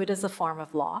 So it is a form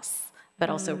of loss, but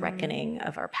also reckoning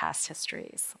of our past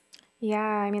histories. Yeah,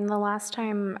 I mean, the last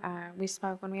time we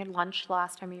spoke, when we had lunch the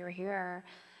last time you were here,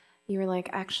 you were like,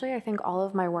 actually, I think all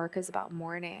of my work is about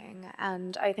mourning.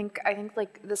 And I think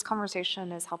like this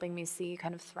conversation is helping me see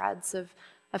kind of threads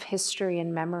of history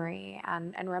and memory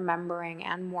and remembering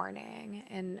and mourning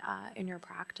in your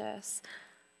practice.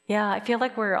 Yeah, I feel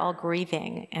like we're all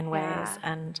grieving in ways.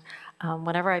 And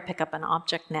whenever I pick up an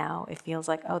object now, it feels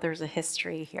like, oh, there's a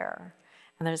history here.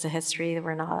 And there's a history that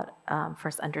we're not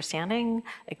first understanding,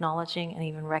 acknowledging, and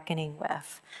even reckoning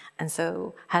with. And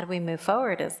so how do we move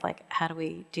forward is like, how do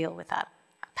we deal with that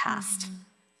past?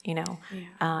 And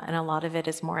a lot of it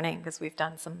is mourning because we've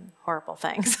done some horrible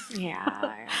things.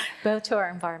 Both to our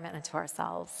environment and to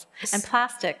ourselves. And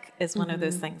plastic is one of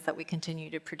those things that we continue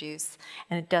to produce,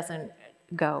 and it doesn't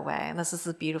go away. And this is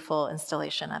a beautiful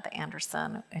installation at the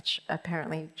Anderson, which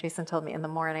apparently Jason told me in the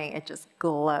morning, it just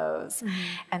glows.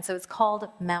 And so it's called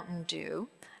Mountain Dew,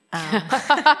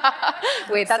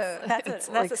 Wait, that's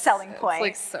a selling point.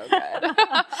 It's like so good.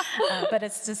 But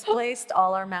it's displaced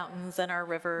all our mountains and our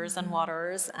rivers and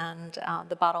waters, and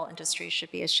the bottle industry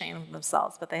should be ashamed of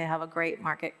themselves, but they have a great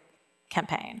market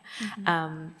campaign.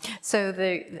 So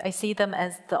I see them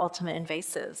as the ultimate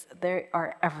invasives. They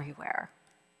are everywhere.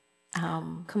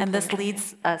 And this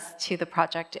leads us to the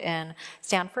project in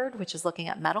Stanford, which is looking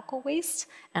at medical waste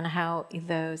and how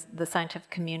the scientific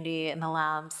community and the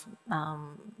labs,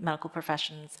 medical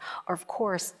professions are, of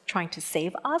course, trying to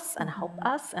save us and help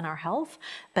us in our health.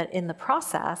 But in the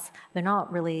process, they're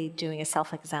not really doing a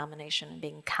self-examination and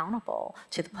being accountable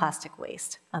to the plastic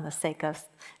waste on the sake of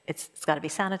it's got to be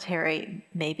sanitary,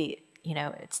 maybe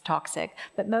it's toxic,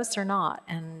 but most are not.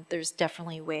 And there's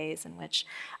definitely ways in which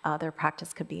their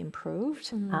practice could be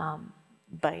improved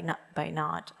by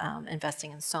not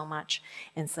investing in so much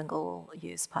in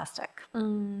single-use plastic.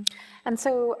 And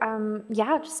so,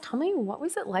 just tell me, what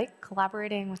was it like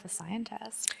collaborating with a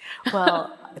scientist?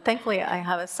 Well, thankfully, I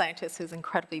have a scientist who's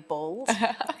incredibly bold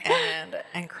and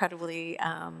incredibly,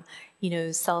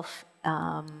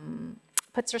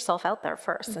 puts herself out there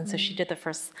first. And so she did the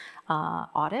first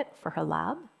audit for her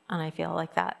lab. And I feel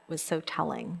like that was so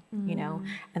telling,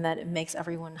 and that it makes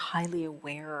everyone highly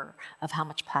aware of how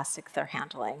much plastic they're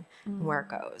handling and where it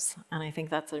goes. And I think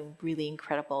that's a really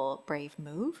incredible, brave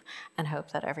move, and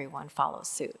hope that everyone follows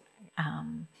suit.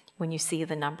 When you see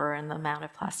the number and the amount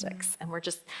of plastics, and we're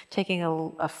just taking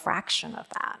a fraction of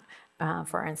that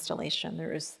for our installation,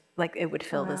 it would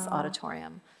fill this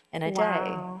auditorium in a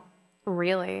day.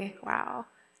 Really? Wow.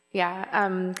 Yeah.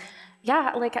 And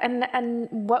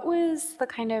what was the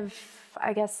kind of,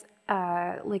 I guess,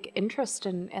 interest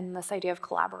in this idea of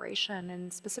collaboration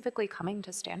and specifically coming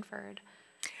to Stanford?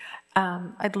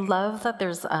 I'd love that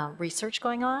there's research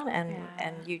going on,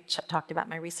 and you talked about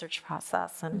my research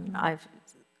process, and I've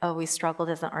always struggled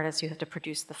as an artist. You have to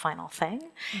produce the final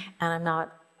thing, and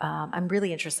I'm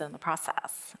really interested in the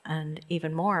process, and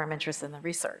even more, I'm interested in the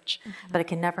research, but I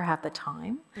can never have the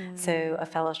time. So a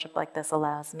fellowship like this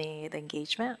allows me the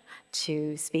engagement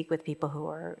to speak with people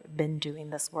who have been doing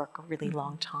this work a really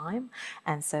long time.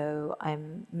 And so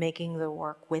I'm making the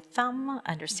work with them,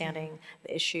 understanding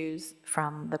the issues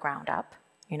from the ground up,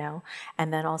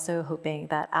 and then also hoping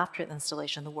that after the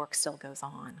installation, the work still goes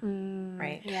on,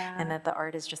 right? Yeah. And that the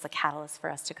art is just a catalyst for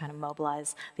us to kind of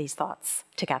mobilize these thoughts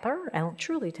together and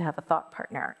truly to have a thought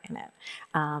partner in it.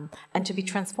 And to be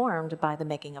transformed by the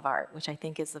making of art, which I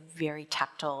think is a very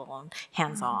tactile and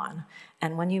hands-on.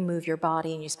 And when you move your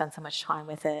body and you spend so much time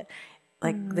with it,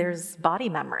 there's body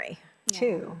memory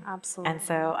too. Absolutely. And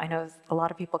so I know a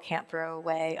lot of people can't throw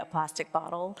away a plastic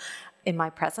bottle in my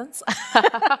presence.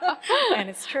 And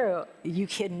it's true. You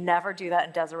can never do that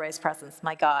in Desiree's presence,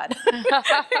 my God.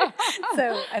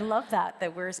 So I love that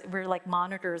we're like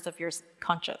monitors of your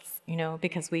conscience,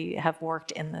 because we have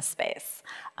worked in this space.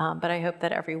 But I hope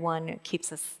that everyone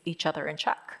keeps each other in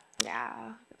check.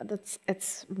 Yeah,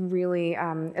 it's really,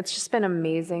 it's just been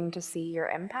amazing to see your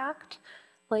impact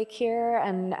here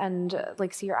and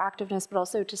see your activeness, but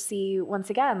also to see once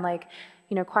again,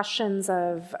 questions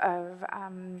of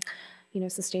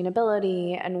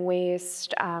sustainability and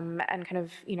waste, and kind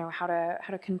of, how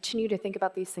to continue to think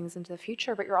about these things into the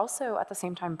future, but you're also at the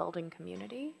same time building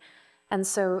community. And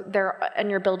so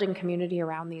you're building community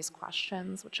around these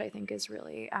questions, which I think is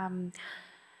really,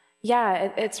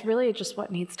 it's really just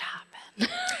what needs to happen.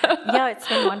 Yeah, it's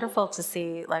been wonderful to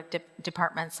see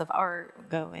departments of art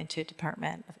go into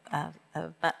Department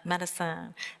of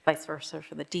Medicine, vice versa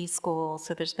for the D school.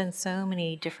 So there's been so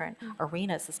many different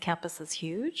arenas. This campus is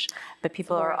huge, but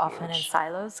people are often in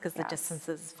silos because the distance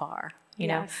is far.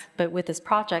 But with this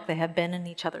project, they have been in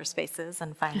each other's spaces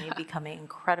and finally becoming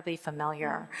incredibly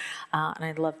familiar. And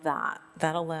I love that.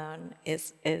 That alone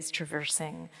is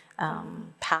traversing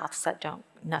paths that don't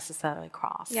necessarily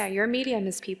cross. Yeah, your medium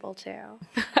is people too.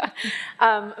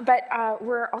 But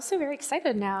we're also very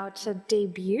excited now to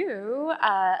debut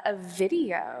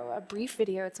a brief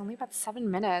video. It's only about 7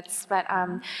 minutes, but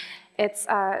it's,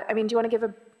 do you want to give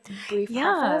a brief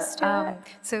preface to it?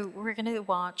 So we're going to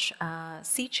watch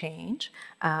Sea Change,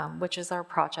 which is our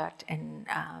project in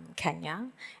Kenya.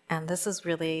 And this is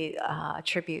really a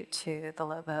tribute to the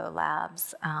Lobo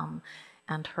Labs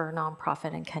and her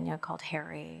nonprofit in Kenya called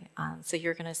Harry. So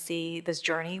you're going to see this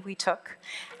journey we took,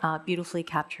 beautifully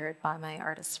captured by my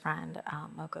artist friend,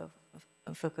 Moko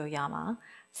Fukuyama.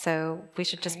 So we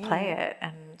should just play it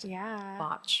and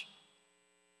watch.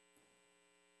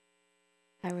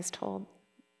 I was told.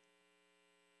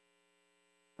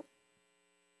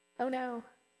 Oh no,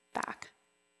 back.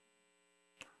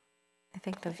 I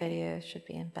think the video should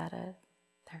be embedded.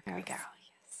 There we go.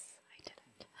 Yes, I did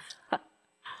it.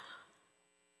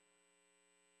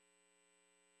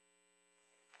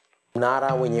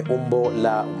 Mnara wenye umbo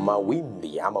la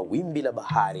mawimbi ama wimbi la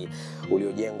bahari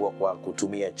uliojengwa kwa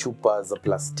kutumia chupa za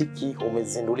plastiki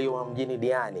umezinduliwa mjini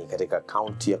Diani katika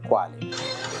kaunti ya Kwale.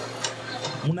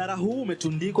 Mnara huu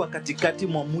umetundikwa katikati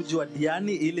mwa mji wa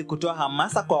Diani ili kutoa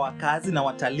hamasa kwa wakazi na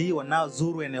watalii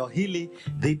wanaozuru eneo hili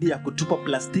dhidi ya kutupa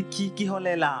plastiki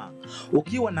kiholela.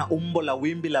 Ukiwa na umbo la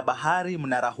wimbi la bahari,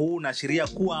 mnara huu unaashiria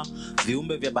kuwa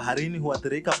viumbe vya baharini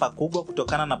huathirika pakubwa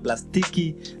kutokana na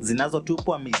plastiki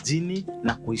zinazotupwa mijini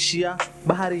na kuishia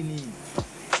baharini.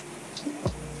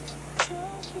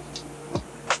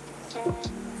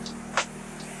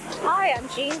 Hi, I'm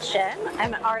Shin.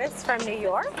 I'm an artist from New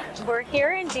York. We're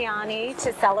here in Diani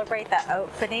to celebrate the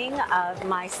opening of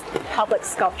my public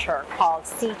sculpture called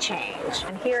Sea Change.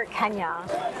 And here at Kenya,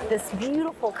 this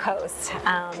beautiful coast,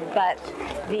 but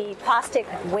the plastic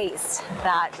waste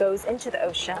that goes into the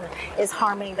ocean is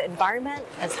harming the environment,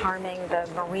 is harming the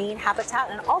marine habitat,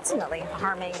 and ultimately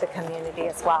harming the community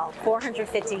as well.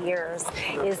 450 years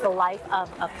is the life of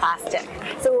plastic.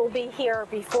 So it will be here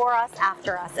before us,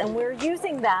 after us, and we're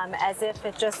using them as if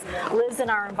it just lives in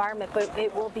our environment, but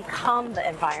it will become the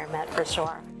environment for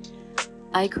sure.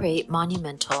 I create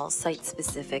monumental,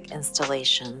 site-specific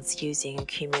installations using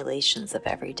accumulations of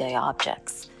everyday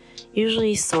objects,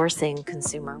 usually sourcing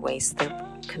consumer waste through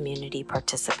community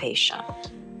participation.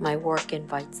 My work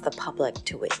invites the public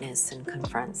to witness and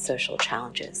confront social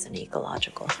challenges and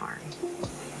ecological harm.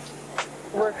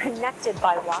 We're connected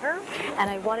by water, and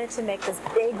I wanted to make this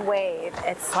big wave.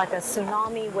 It's like a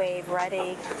tsunami wave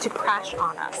ready to crash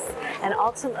on us. And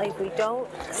ultimately, if we don't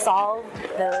solve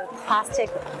the plastic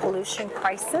pollution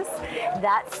crisis,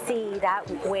 that sea, that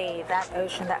wave, that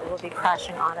ocean that will be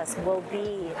crashing on us will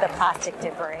be the plastic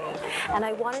debris. And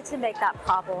I wanted to make that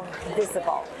problem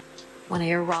visible. When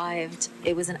I arrived,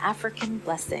 it was an African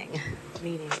blessing,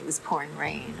 meaning it was pouring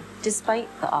rain, despite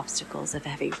the obstacles of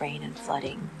heavy rain and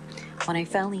flooding. When I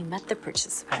finally met the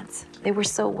participants, they were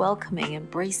so welcoming,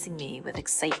 embracing me with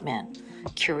excitement,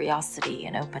 curiosity,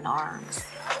 and open arms.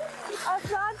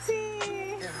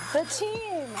 Asante, the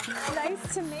team,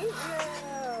 nice to meet you.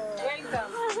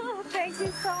 Welcome. Thank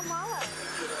you so much.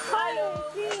 Hello,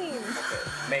 team.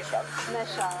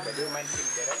 Mesha. Do you mind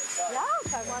seeing it?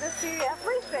 Yes, I want to see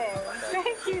everything.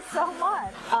 Thank you so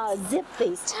much. Zip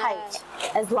these tight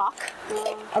as lock,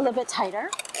 a little bit tighter.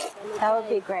 That would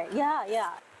be great. Yeah, yeah.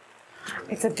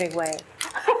 It's a big wave.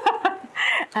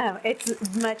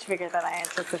 It's much bigger than I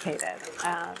anticipated.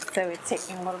 So it's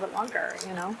taking a little bit longer,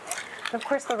 you know. Of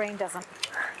course, the rain doesn't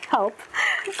help,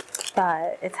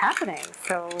 but it's happening.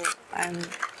 So I'm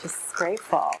just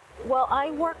grateful. Well, I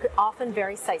work often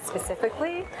very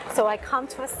site-specifically, so I come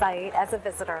to a site as a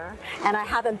visitor, and I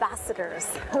have ambassadors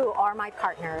who are my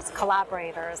partners,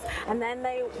 collaborators, and then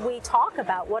we talk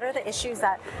about what are the issues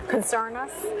that concern us,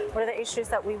 what are the issues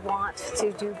that we want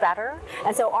to do better,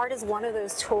 and so art is one of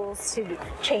those tools to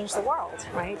change the world,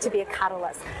 right, to be a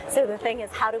catalyst. So the thing is,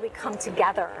 how do we come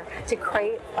together to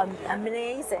create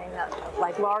amazing,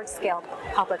 like large-scale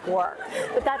public work?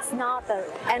 But that's not the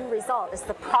end result, it's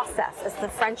the process, it's the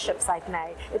friendship I've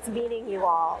made. It's meeting you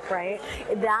all, right?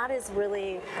 That is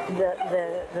really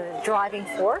the driving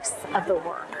force of the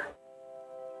work.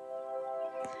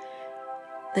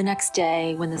 The next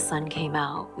day, when the sun came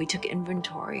out, we took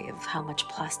inventory of how much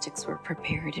plastics were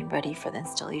prepared and ready for the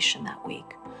installation that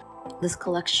week. This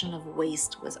collection of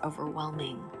waste was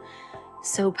overwhelming.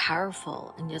 So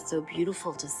powerful and yet so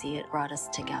beautiful to see it brought us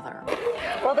together.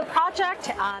 Well, the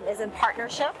project is in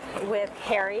partnership with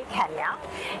Harry, Kenya,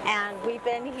 and we've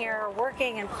been here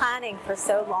working and planning for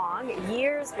so long,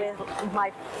 years with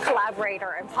my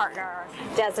collaborator and partner,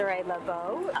 Desiree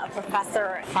Lebeau, a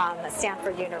professor from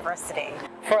Stanford University.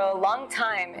 For a long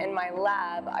time in my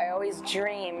lab, I always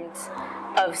dreamed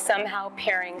of somehow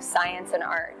pairing science and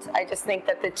art. I just think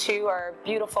that the two are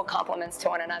beautiful complements to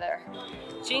one another.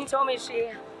 Jean told me she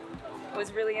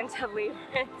was really into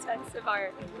labor-intensive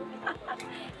art.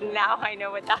 Now I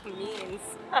know what that means.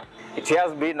 It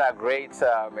has been a great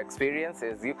experience.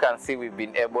 As you can see, we've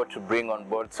been able to bring on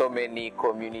board so many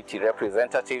community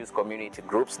representatives, community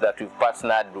groups that we've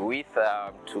partnered with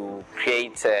to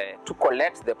create, to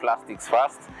collect the plastics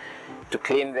first, to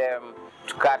clean them,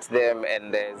 to cut them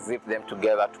and zip them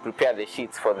together to prepare the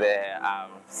sheets for the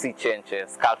sea change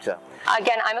sculpture.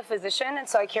 Again, I'm a physician, and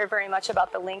so I care very much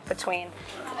about the link between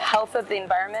health of the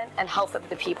environment and health of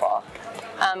the people.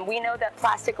 We know that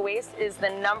plastic waste is the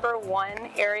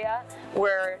 #1 area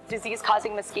where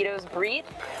disease-causing mosquitoes breed.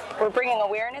 We're bringing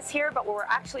awareness here, but what we're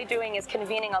actually doing is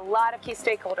convening a lot of key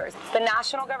stakeholders: the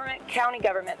national government, county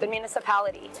government, the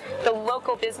municipality, the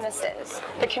local businesses,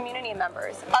 the community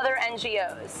members, other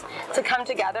NGOs, to come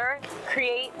together,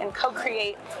 create and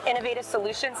co-create innovative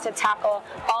solutions to tackle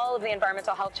all of the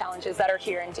environmental health challenges that are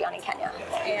here in Diani, Kenya.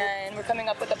 And we're coming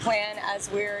up with a plan as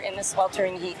we're in the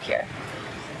sweltering heat here,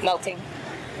 melting.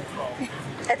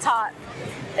 It's hot.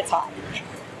 It's hot.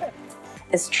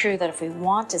 It's true that if we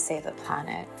want to save the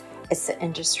planet, it's the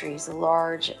industries, the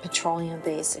large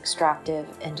petroleum-based extractive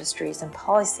industries and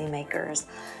policymakers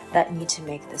that need to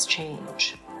make this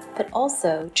change. But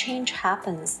also, change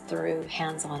happens through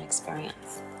hands-on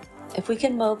experience. If we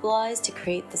can mobilize to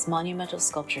create this monumental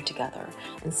sculpture together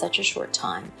in such a short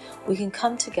time, we can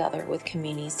come together with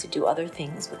communities to do other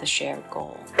things with a shared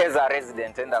goal. As a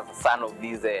resident and as a son of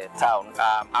this town,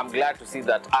 I'm glad to see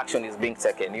that action is being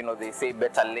taken. You know, they say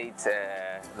better late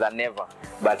than never,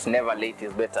 but never late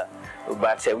is better.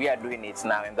 But we are doing it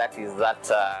now, and that is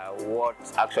what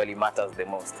actually matters the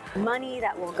most. Money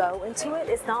that will go into it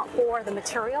is not for the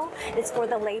material, it's for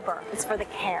the labor, it's for the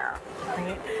care,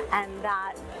 right? And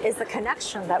that is the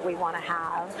connection that we want to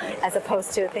have, as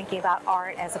opposed to thinking about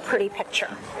art as a pretty picture.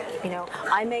 You know,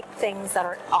 I make things that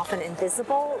are often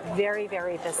invisible, very,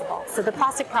 very visible. So the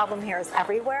plastic problem here is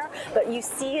everywhere, but you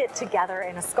see it together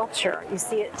in a sculpture. You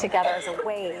see it together as a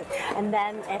wave, and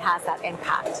then it has that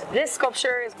impact. This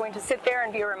sculpture is going to sit there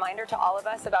and be a reminder to all of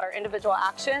us about our individual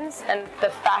actions and the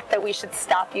fact that we should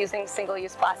stop using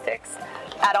single-use plastics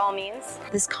at all means.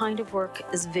 This kind of work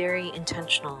is very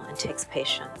intentional and takes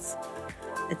patience.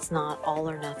 It's not all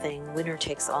or nothing, winner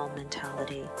takes all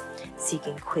mentality,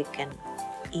 seeking quick and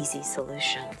easy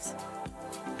solutions.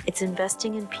 It's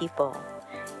investing in people,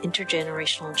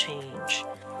 intergenerational change,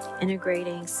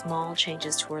 integrating small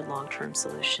changes toward long-term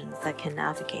solutions that can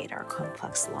navigate our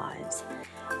complex lives,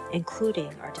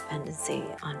 including our dependency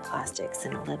on plastics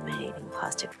and eliminating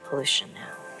plastic pollution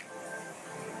now.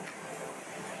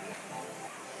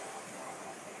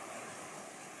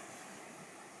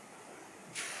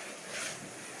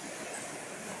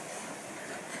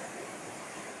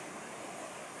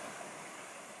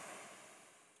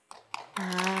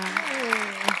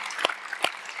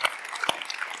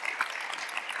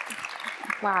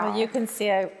 Wow. Well, you can see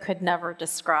I could never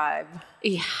describe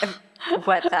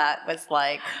what that was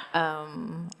like.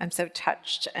 I'm so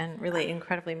touched and really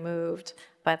incredibly moved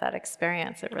by that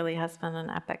experience. It really has been an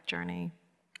epic journey.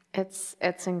 It's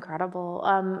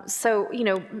incredible. So, you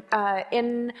know,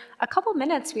 in a couple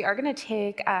minutes, we are going to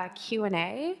take a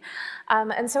Q&A.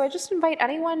 And so I just invite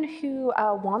anyone who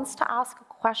wants to ask a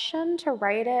question to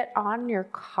write it on your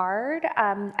card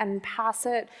and pass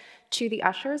it to the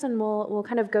ushers, and we'll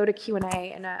kind of go to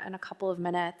Q&A in a couple of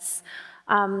minutes.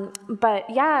 But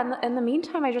yeah, in the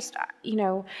meantime, I just, you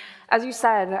know, as you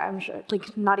said, I'm sure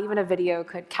like not even a video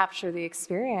could capture the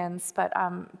experience, but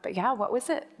yeah, what was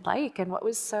it like, and what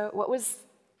was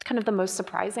kind of the most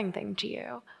surprising thing to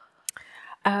you?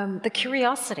 The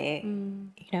curiosity.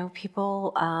 You know,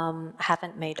 people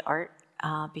haven't made art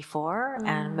before,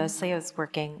 and mostly I was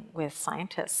working with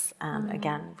scientists and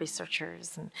again,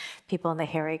 researchers and people in the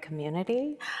hairy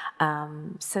community.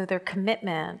 So their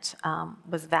commitment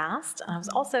was vast, and I was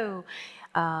also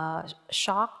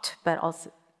shocked, but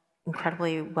also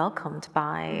incredibly welcomed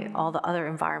by all the other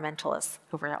environmentalists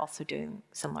who were also doing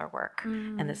similar work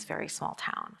in this very small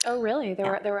town. Oh, really?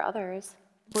 There were others.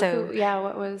 So yeah,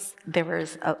 what was there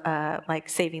was like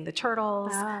saving the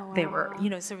turtles. Oh, wow. They were, you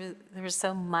know, so there was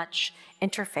so much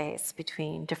interface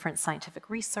between different scientific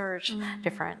research,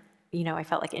 different, you know, I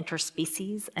felt like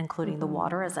interspecies, including the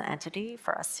water as an entity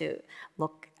for us to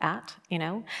look at, you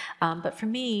know. But for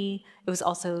me, it was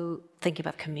also thinking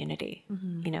about community.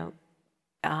 You know,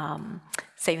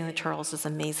 saving the turtles is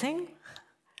amazing.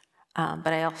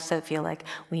 But I also feel like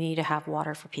we need to have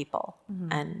water for people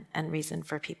and reason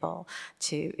for people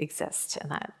to exist in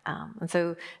that. And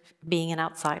so being an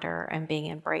outsider and being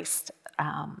embraced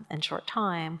in short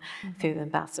time through the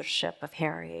ambassadorship of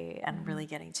Harry and really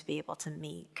getting to be able to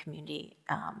meet community,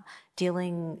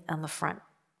 dealing on the front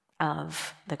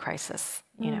of the crisis,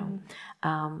 you know,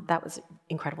 that was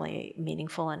incredibly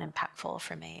meaningful and impactful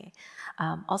for me.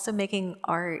 Also making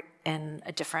art in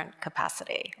a different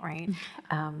capacity, right?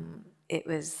 It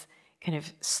was kind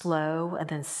of slow and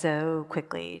then so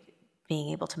quickly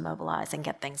being able to mobilize and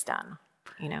get things done,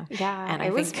 you know? Yeah, and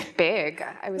it was big.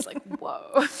 I was like, whoa.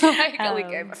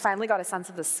 I finally got a sense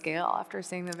of the scale after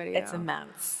seeing the video. It's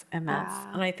immense, immense.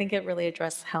 Yeah. And I think it really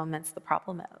addressed how immense the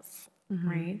problem is.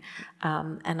 right?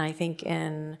 And I think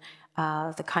in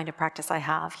the kind of practice I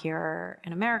have here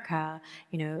in America,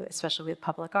 you know, especially with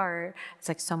public art, it's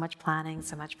like so much planning, and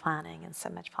so much planning,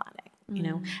 you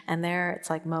know, and there it's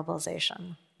like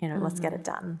mobilization, you know, let's get it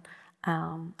done.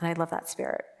 And I love that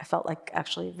spirit. I felt like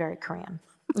actually very Korean.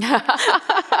 Wait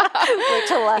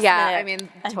till the last minute. I mean,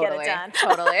 and totally, get it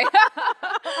done. totally.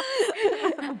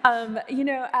 You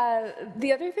know,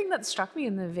 the other thing that struck me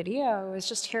in the video was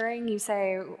just hearing you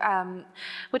say,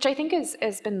 which I think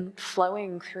has been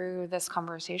flowing through this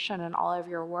conversation and all of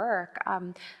your work,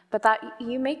 but that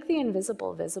you make the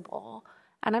invisible visible.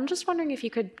 And I'm just wondering if you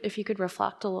could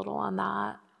reflect a little on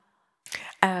that.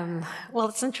 Well,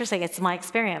 it's interesting. It's my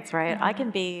experience, right? I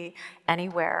can be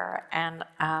anywhere and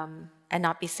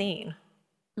not be seen.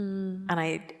 And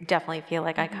I definitely feel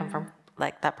like I come from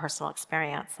like that personal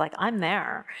experience. Like I'm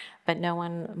there, but no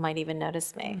one might even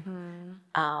notice me.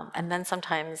 And then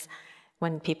sometimes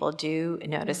when people do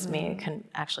notice me, it can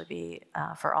actually be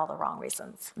for all the wrong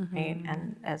reasons, right?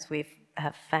 And as we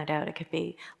have found out, it could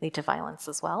lead to violence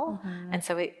as well. And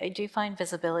so I do find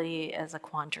visibility as a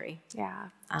quandary. Yeah,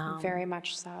 very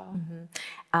much so.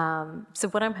 So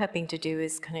what I'm hoping to do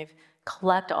is kind of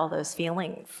collect all those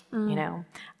feelings, you know,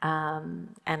 and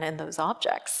in those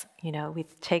objects, you know, we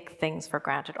take things for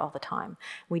granted all the time.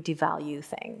 We devalue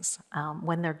things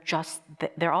when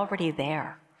they're already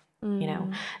there, you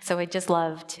know. So I just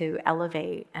love to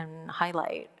elevate and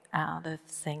highlight the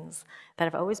things that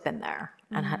have always been there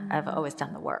and have always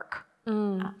done the work.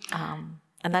 And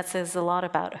that says a lot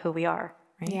about who we are,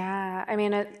 right? Yeah, I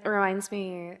mean, it reminds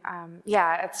me,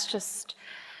 yeah, it's just,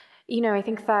 you know, I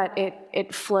think that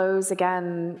it flows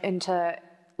again into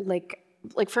like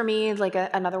for me, like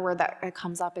another word that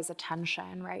comes up is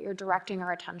attention, right? You're directing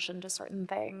our attention to certain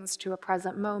things, to a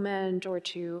present moment or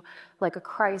to like a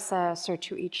crisis or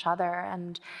to each other.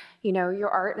 And, you know, your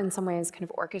art in some ways kind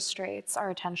of orchestrates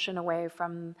our attention away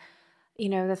from, you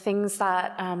know, the things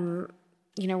that,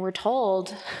 you know, we're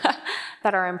told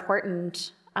that are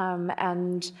important,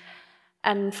 and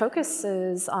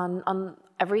focuses on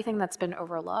everything that's been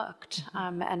overlooked,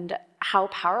 and how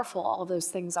powerful all those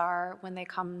things are when they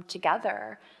come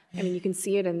together. I mean, you can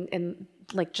see it in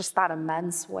like just that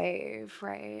immense wave,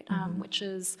 right? Which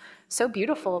is so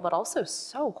beautiful, but also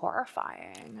so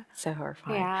horrifying. So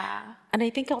horrifying. Yeah. And I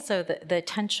think also the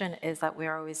tension is that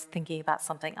we're always thinking about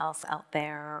something else out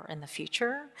there in the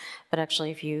future. But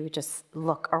actually, if you just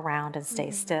look around and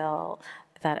stay still,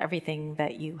 that everything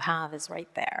that you have is right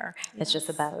there. Yes. It's just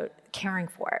about caring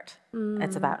for it.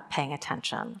 It's about paying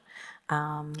attention.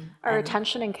 Are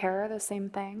attention and care the same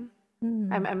thing?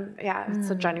 Yeah, it's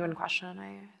a genuine question.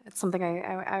 It's something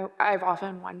I've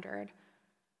often wondered.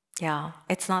 Yeah,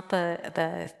 it's not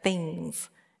the things.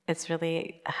 It's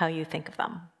really how you think of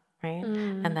them, right?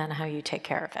 And then how you take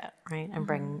care of it, right? And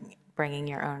bringing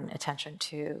your own attention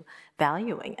to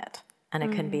valuing it. And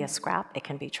it can be a scrap. It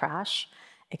can be trash.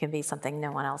 It can be something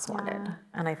no one else wanted.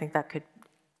 And I think that could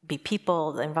be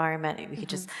people, the environment. You could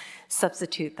just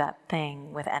substitute that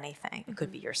thing with anything. It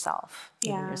could be yourself,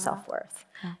 even your self-worth.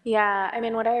 Yeah, I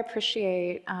mean, what I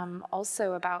appreciate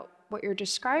also about what you're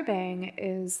describing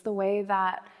is the way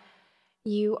that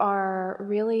you are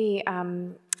really,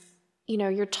 you know,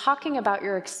 you're talking about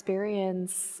your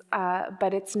experience,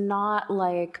 but it's not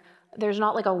like, there's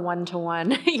not like a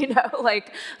one-to-one, you know,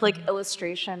 like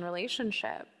illustration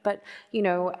relationship, but, you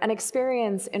know, an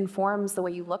experience informs the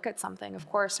way you look at something. Of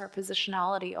course, our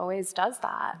positionality always does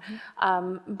that,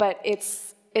 but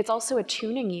it's also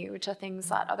attuning you to things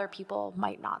that other people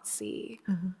might not see,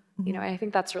 you know, and I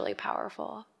think that's really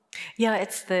powerful. Yeah,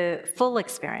 it's the full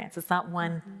experience. It's not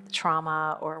one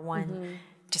trauma or one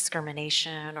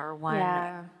discrimination or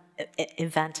one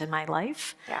event in my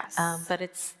life, but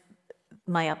it's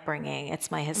my upbringing,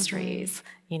 it's my histories,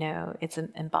 you know, it's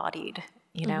embodied,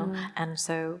 you know, and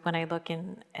so when I look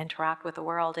and interact with the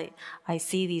world, I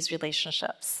see these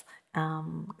relationships,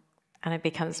 and it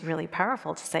becomes really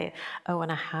powerful to say, oh,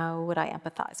 and how would I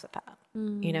empathize with that?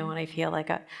 You know, and I feel like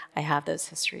I have those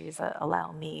histories that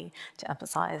allow me to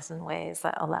empathize in ways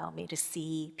that allow me to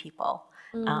see people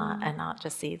and not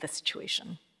just see the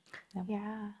situation.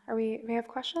 Yeah. We have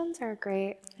questions? Or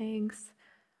great, thanks.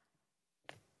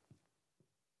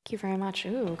 Thank you very much.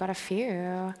 Ooh, got a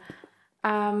few.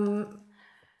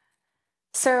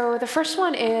 So the first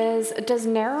one is, does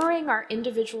narrowing our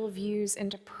individual views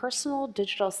into personal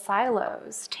digital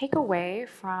silos take away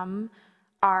from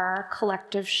our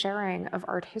collective sharing of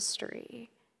art history?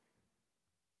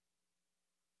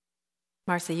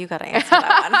 Marci, you got to answer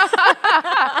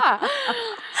that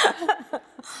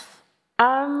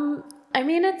one. I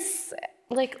mean, it's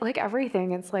like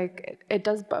everything, it's like it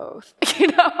does both, you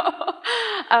know.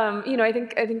 I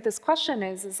think this question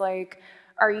is like,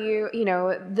 are you,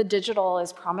 the digital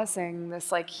is promising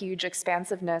this like huge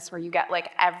expansiveness where you get like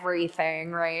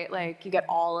everything, right? Like you get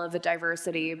all of the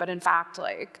diversity, but in fact,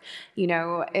 like,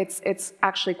 it's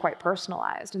actually quite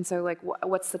personalized. And so like,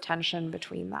 what's the tension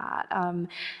between that?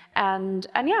 And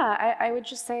yeah, I would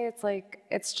just say it's like,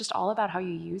 it's just all about how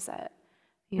you use it,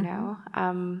 you know?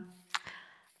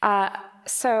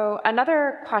 So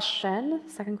another question,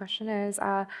 second question is,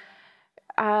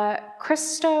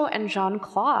 Christo and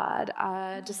Jean-Claude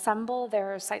disassemble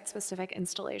their site-specific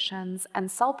installations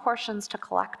and sell portions to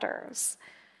collectors.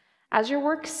 As your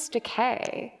works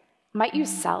decay, might you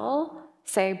sell,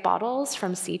 say, bottles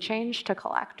from Sea Change to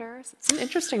collectors? It's an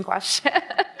interesting question.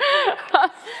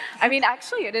 I mean,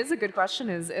 actually, it is a good question.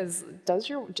 Do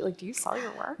you sell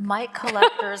your work? Might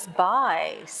collectors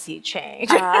buy Sea Change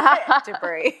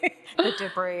debris, the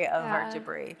debris of art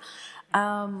debris?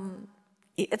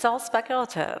 It's all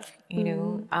speculative,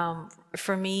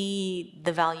 For me,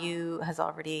 the value has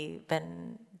already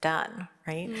been done,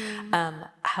 right?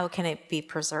 How can it be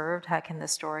preserved? How can the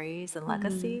stories and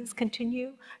legacies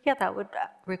continue? Yeah, that would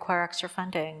require extra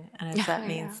funding. And if that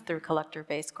means through collector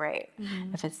base, great.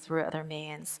 If it's through other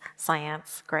means,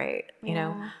 science, great.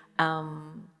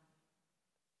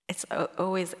 It's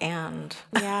always and,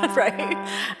 right?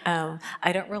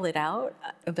 I don't rule it out,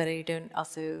 but I don't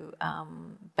also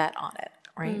bet on it,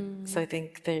 right? So I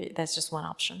think that's just one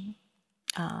option.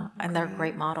 And they're a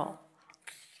great model.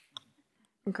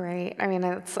 Great. I mean,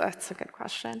 that's a good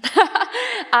question.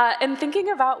 In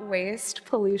thinking about waste,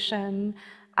 pollution,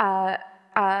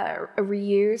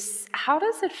 reuse, how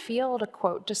does it feel to,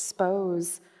 quote,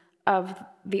 dispose of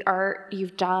the art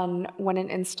you've done when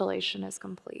an installation is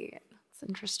complete? It's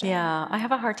interesting. Yeah, I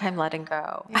have a hard time letting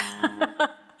go. Yeah.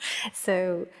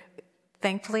 So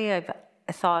thankfully, I've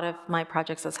thought of my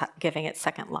projects as giving it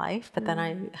second life, but then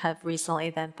I have recently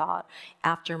then thought,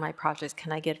 after my projects,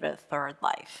 can I give it a third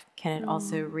life? Can it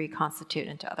also reconstitute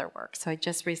into other work? So I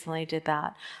just recently did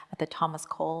that at the Thomas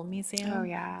Cole Museum. Oh,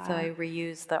 yeah. So I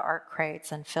reused the art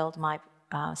crates and filled my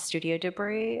studio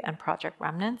debris and project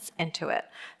remnants into it.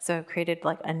 So I created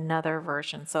like another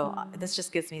version. So this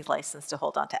just gives me license to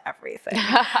hold on to everything,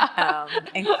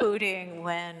 including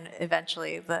when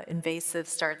eventually the invasive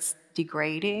starts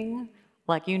degrading.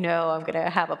 Like, I'm going to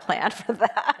have a plan for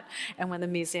that. And when the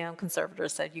museum conservator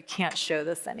said, you can't show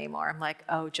this anymore, I'm like,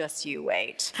 oh, just you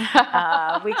wait.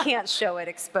 We can't show it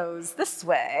exposed this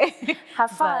way.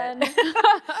 Have fun.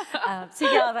 So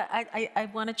yeah, I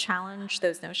want to challenge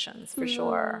those notions for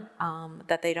sure,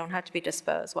 that they don't have to be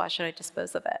disposed. Why should I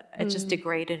dispose of it? It's just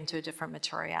degraded into a different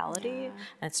materiality, and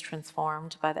it's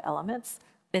transformed by the elements.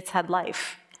 It's had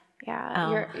life.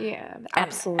 Yeah,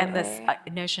 absolutely. And this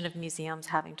notion of museums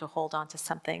having to hold on to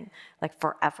something like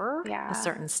forever, a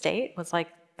certain state, was like,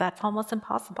 that's almost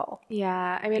impossible.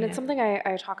 Yeah, I mean, it's something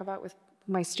I talk about with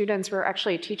my students. We're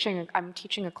actually I'm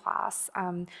teaching a class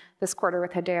this quarter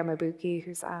with Hideo Mabuki,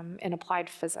 who's in applied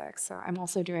physics. So I'm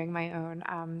also doing my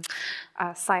own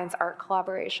science art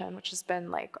collaboration, which has been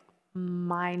like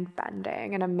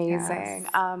mind-bending and amazing.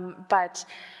 Yes. But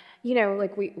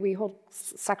like we hold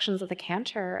sections of the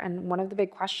Cantor, and one of the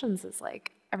big questions is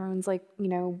like, everyone's like,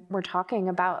 we're talking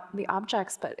about the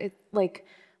objects, but it like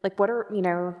what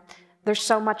are, there's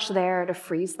so much there to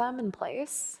freeze them in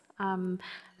place.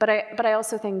 But I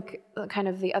also think kind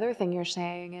of the other thing you're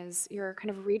saying is you're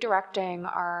kind of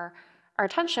redirecting our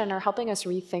attention, or helping us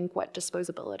rethink what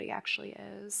disposability actually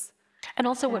is. And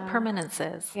also what permanence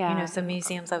is. Yeah. So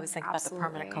museums always think about the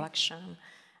permanent collection.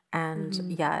 And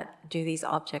yet, do these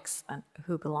objects,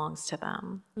 who belongs to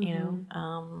them,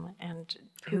 and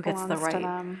who gets the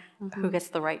right, who gets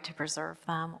the right to preserve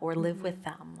them or live with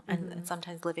them, and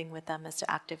sometimes living with them is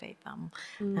to activate them,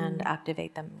 and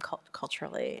activate them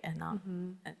culturally, and not,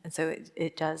 and so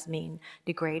it does mean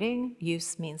degrading.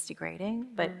 Use means degrading,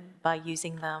 but by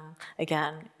using them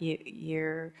again,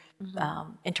 you're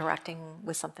interacting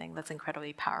with something that's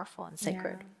incredibly powerful and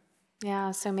sacred.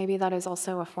 Yeah. So maybe that is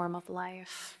also a form of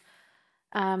life.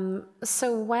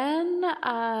 So when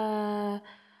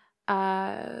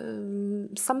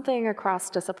something across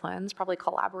disciplines, probably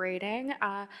collaborating,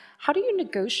 how do you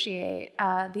negotiate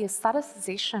the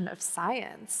aestheticization of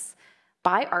science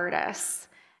by artists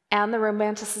and the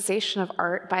romanticization of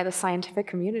art by the scientific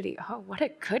community? Oh, what a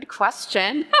good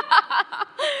question.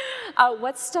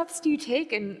 What steps do you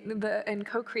take in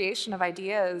co-creation of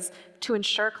ideas to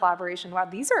ensure collaboration? Wow,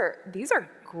 these are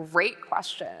great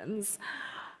questions.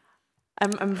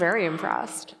 I'm very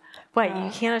impressed. Right,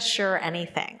 you can't assure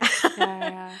anything.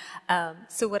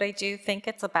 So what I do think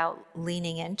it's about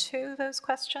leaning into those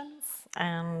questions.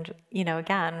 And, you know,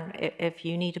 again, if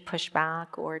you need to push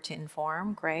back or to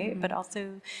inform, great. But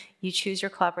also you choose your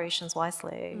collaborations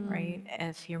wisely, right?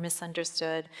 If you're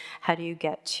misunderstood, how do you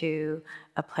get to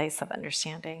a place of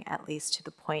understanding, at least to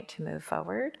the point to move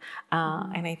forward?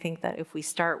 And I think that if we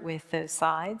start with those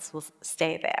sides, we'll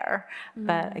stay there.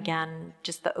 But again,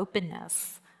 just the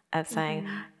openness of saying,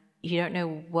 you don't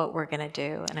know what we're going to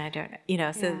do, and I don't, you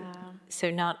know,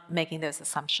 so not making those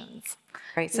assumptions,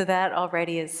 right? So that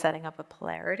already is setting up a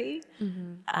polarity.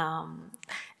 A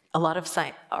lot of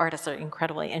artists are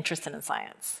incredibly interested in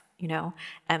science, you know,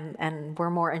 and we're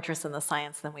more interested in the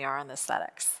science than we are in the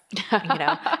aesthetics, you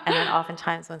know, and then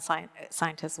oftentimes when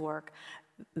scientists work,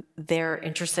 they're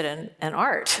interested in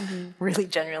art, really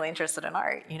genuinely interested in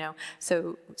art, you know.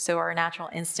 So our natural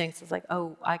instincts is like,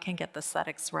 oh, I can get the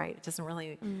aesthetics right. It doesn't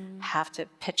really have to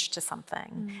pitch to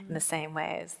something in the same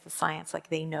way as the science, like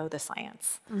they know the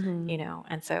science, you know.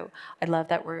 And so I love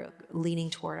that we're leaning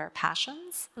toward our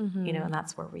passions, you know, and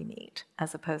that's where we meet,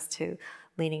 as opposed to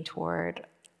leaning toward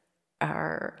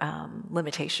our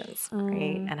limitations,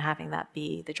 right? And having that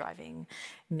be the driving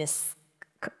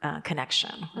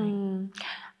connection.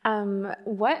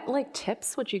 What like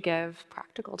tips would you give,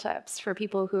 practical tips for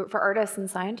people for artists and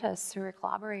scientists who are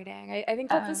collaborating? I think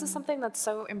that this is something that's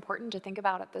so important to think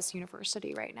about at this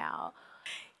university right now.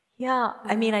 Yeah,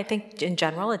 I mean, I think in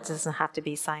general, it doesn't have to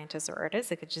be scientists or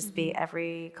artists. It could just be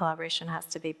every collaboration has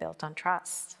to be built on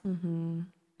trust. And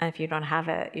if you don't have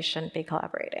it, you shouldn't be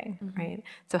collaborating, right?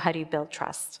 So how do you build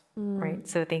trust, right?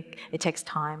 So I think it takes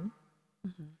time.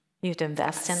 You have to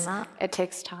invest in that. It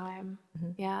takes time.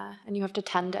 Yeah, and you have to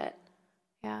tend it.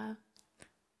 Yeah.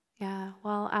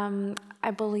 Well,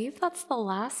 I believe that's the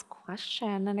last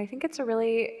question, and I think it's a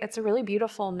really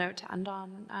beautiful note to end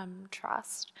on,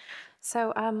 trust.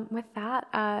 So with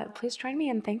that, please join me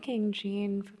in thanking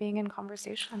Jean for being in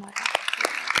conversation with us.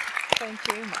 Thank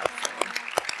you, Marci.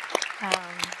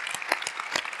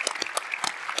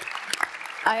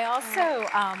 I also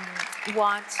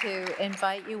want to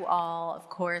invite you all, of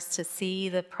course, to see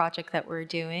the project that we're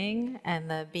doing in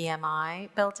the BMI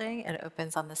building. It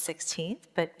opens on the 16th,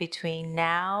 but between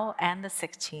now and the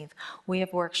 16th, we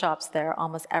have workshops there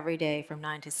almost every day from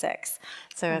 9 to 6.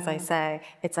 So as I say,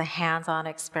 it's a hands-on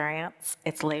experience.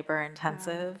 It's labor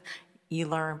intensive. You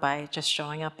learn by just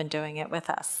showing up and doing it with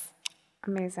us.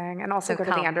 Amazing. And also go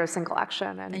to the Anderson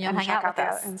collection and check out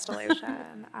that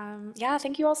installation. Yeah,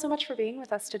 thank you all so much for being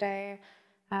with us today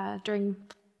during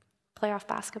playoff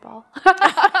basketball.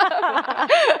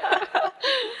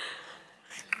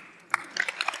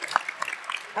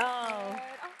 Oh.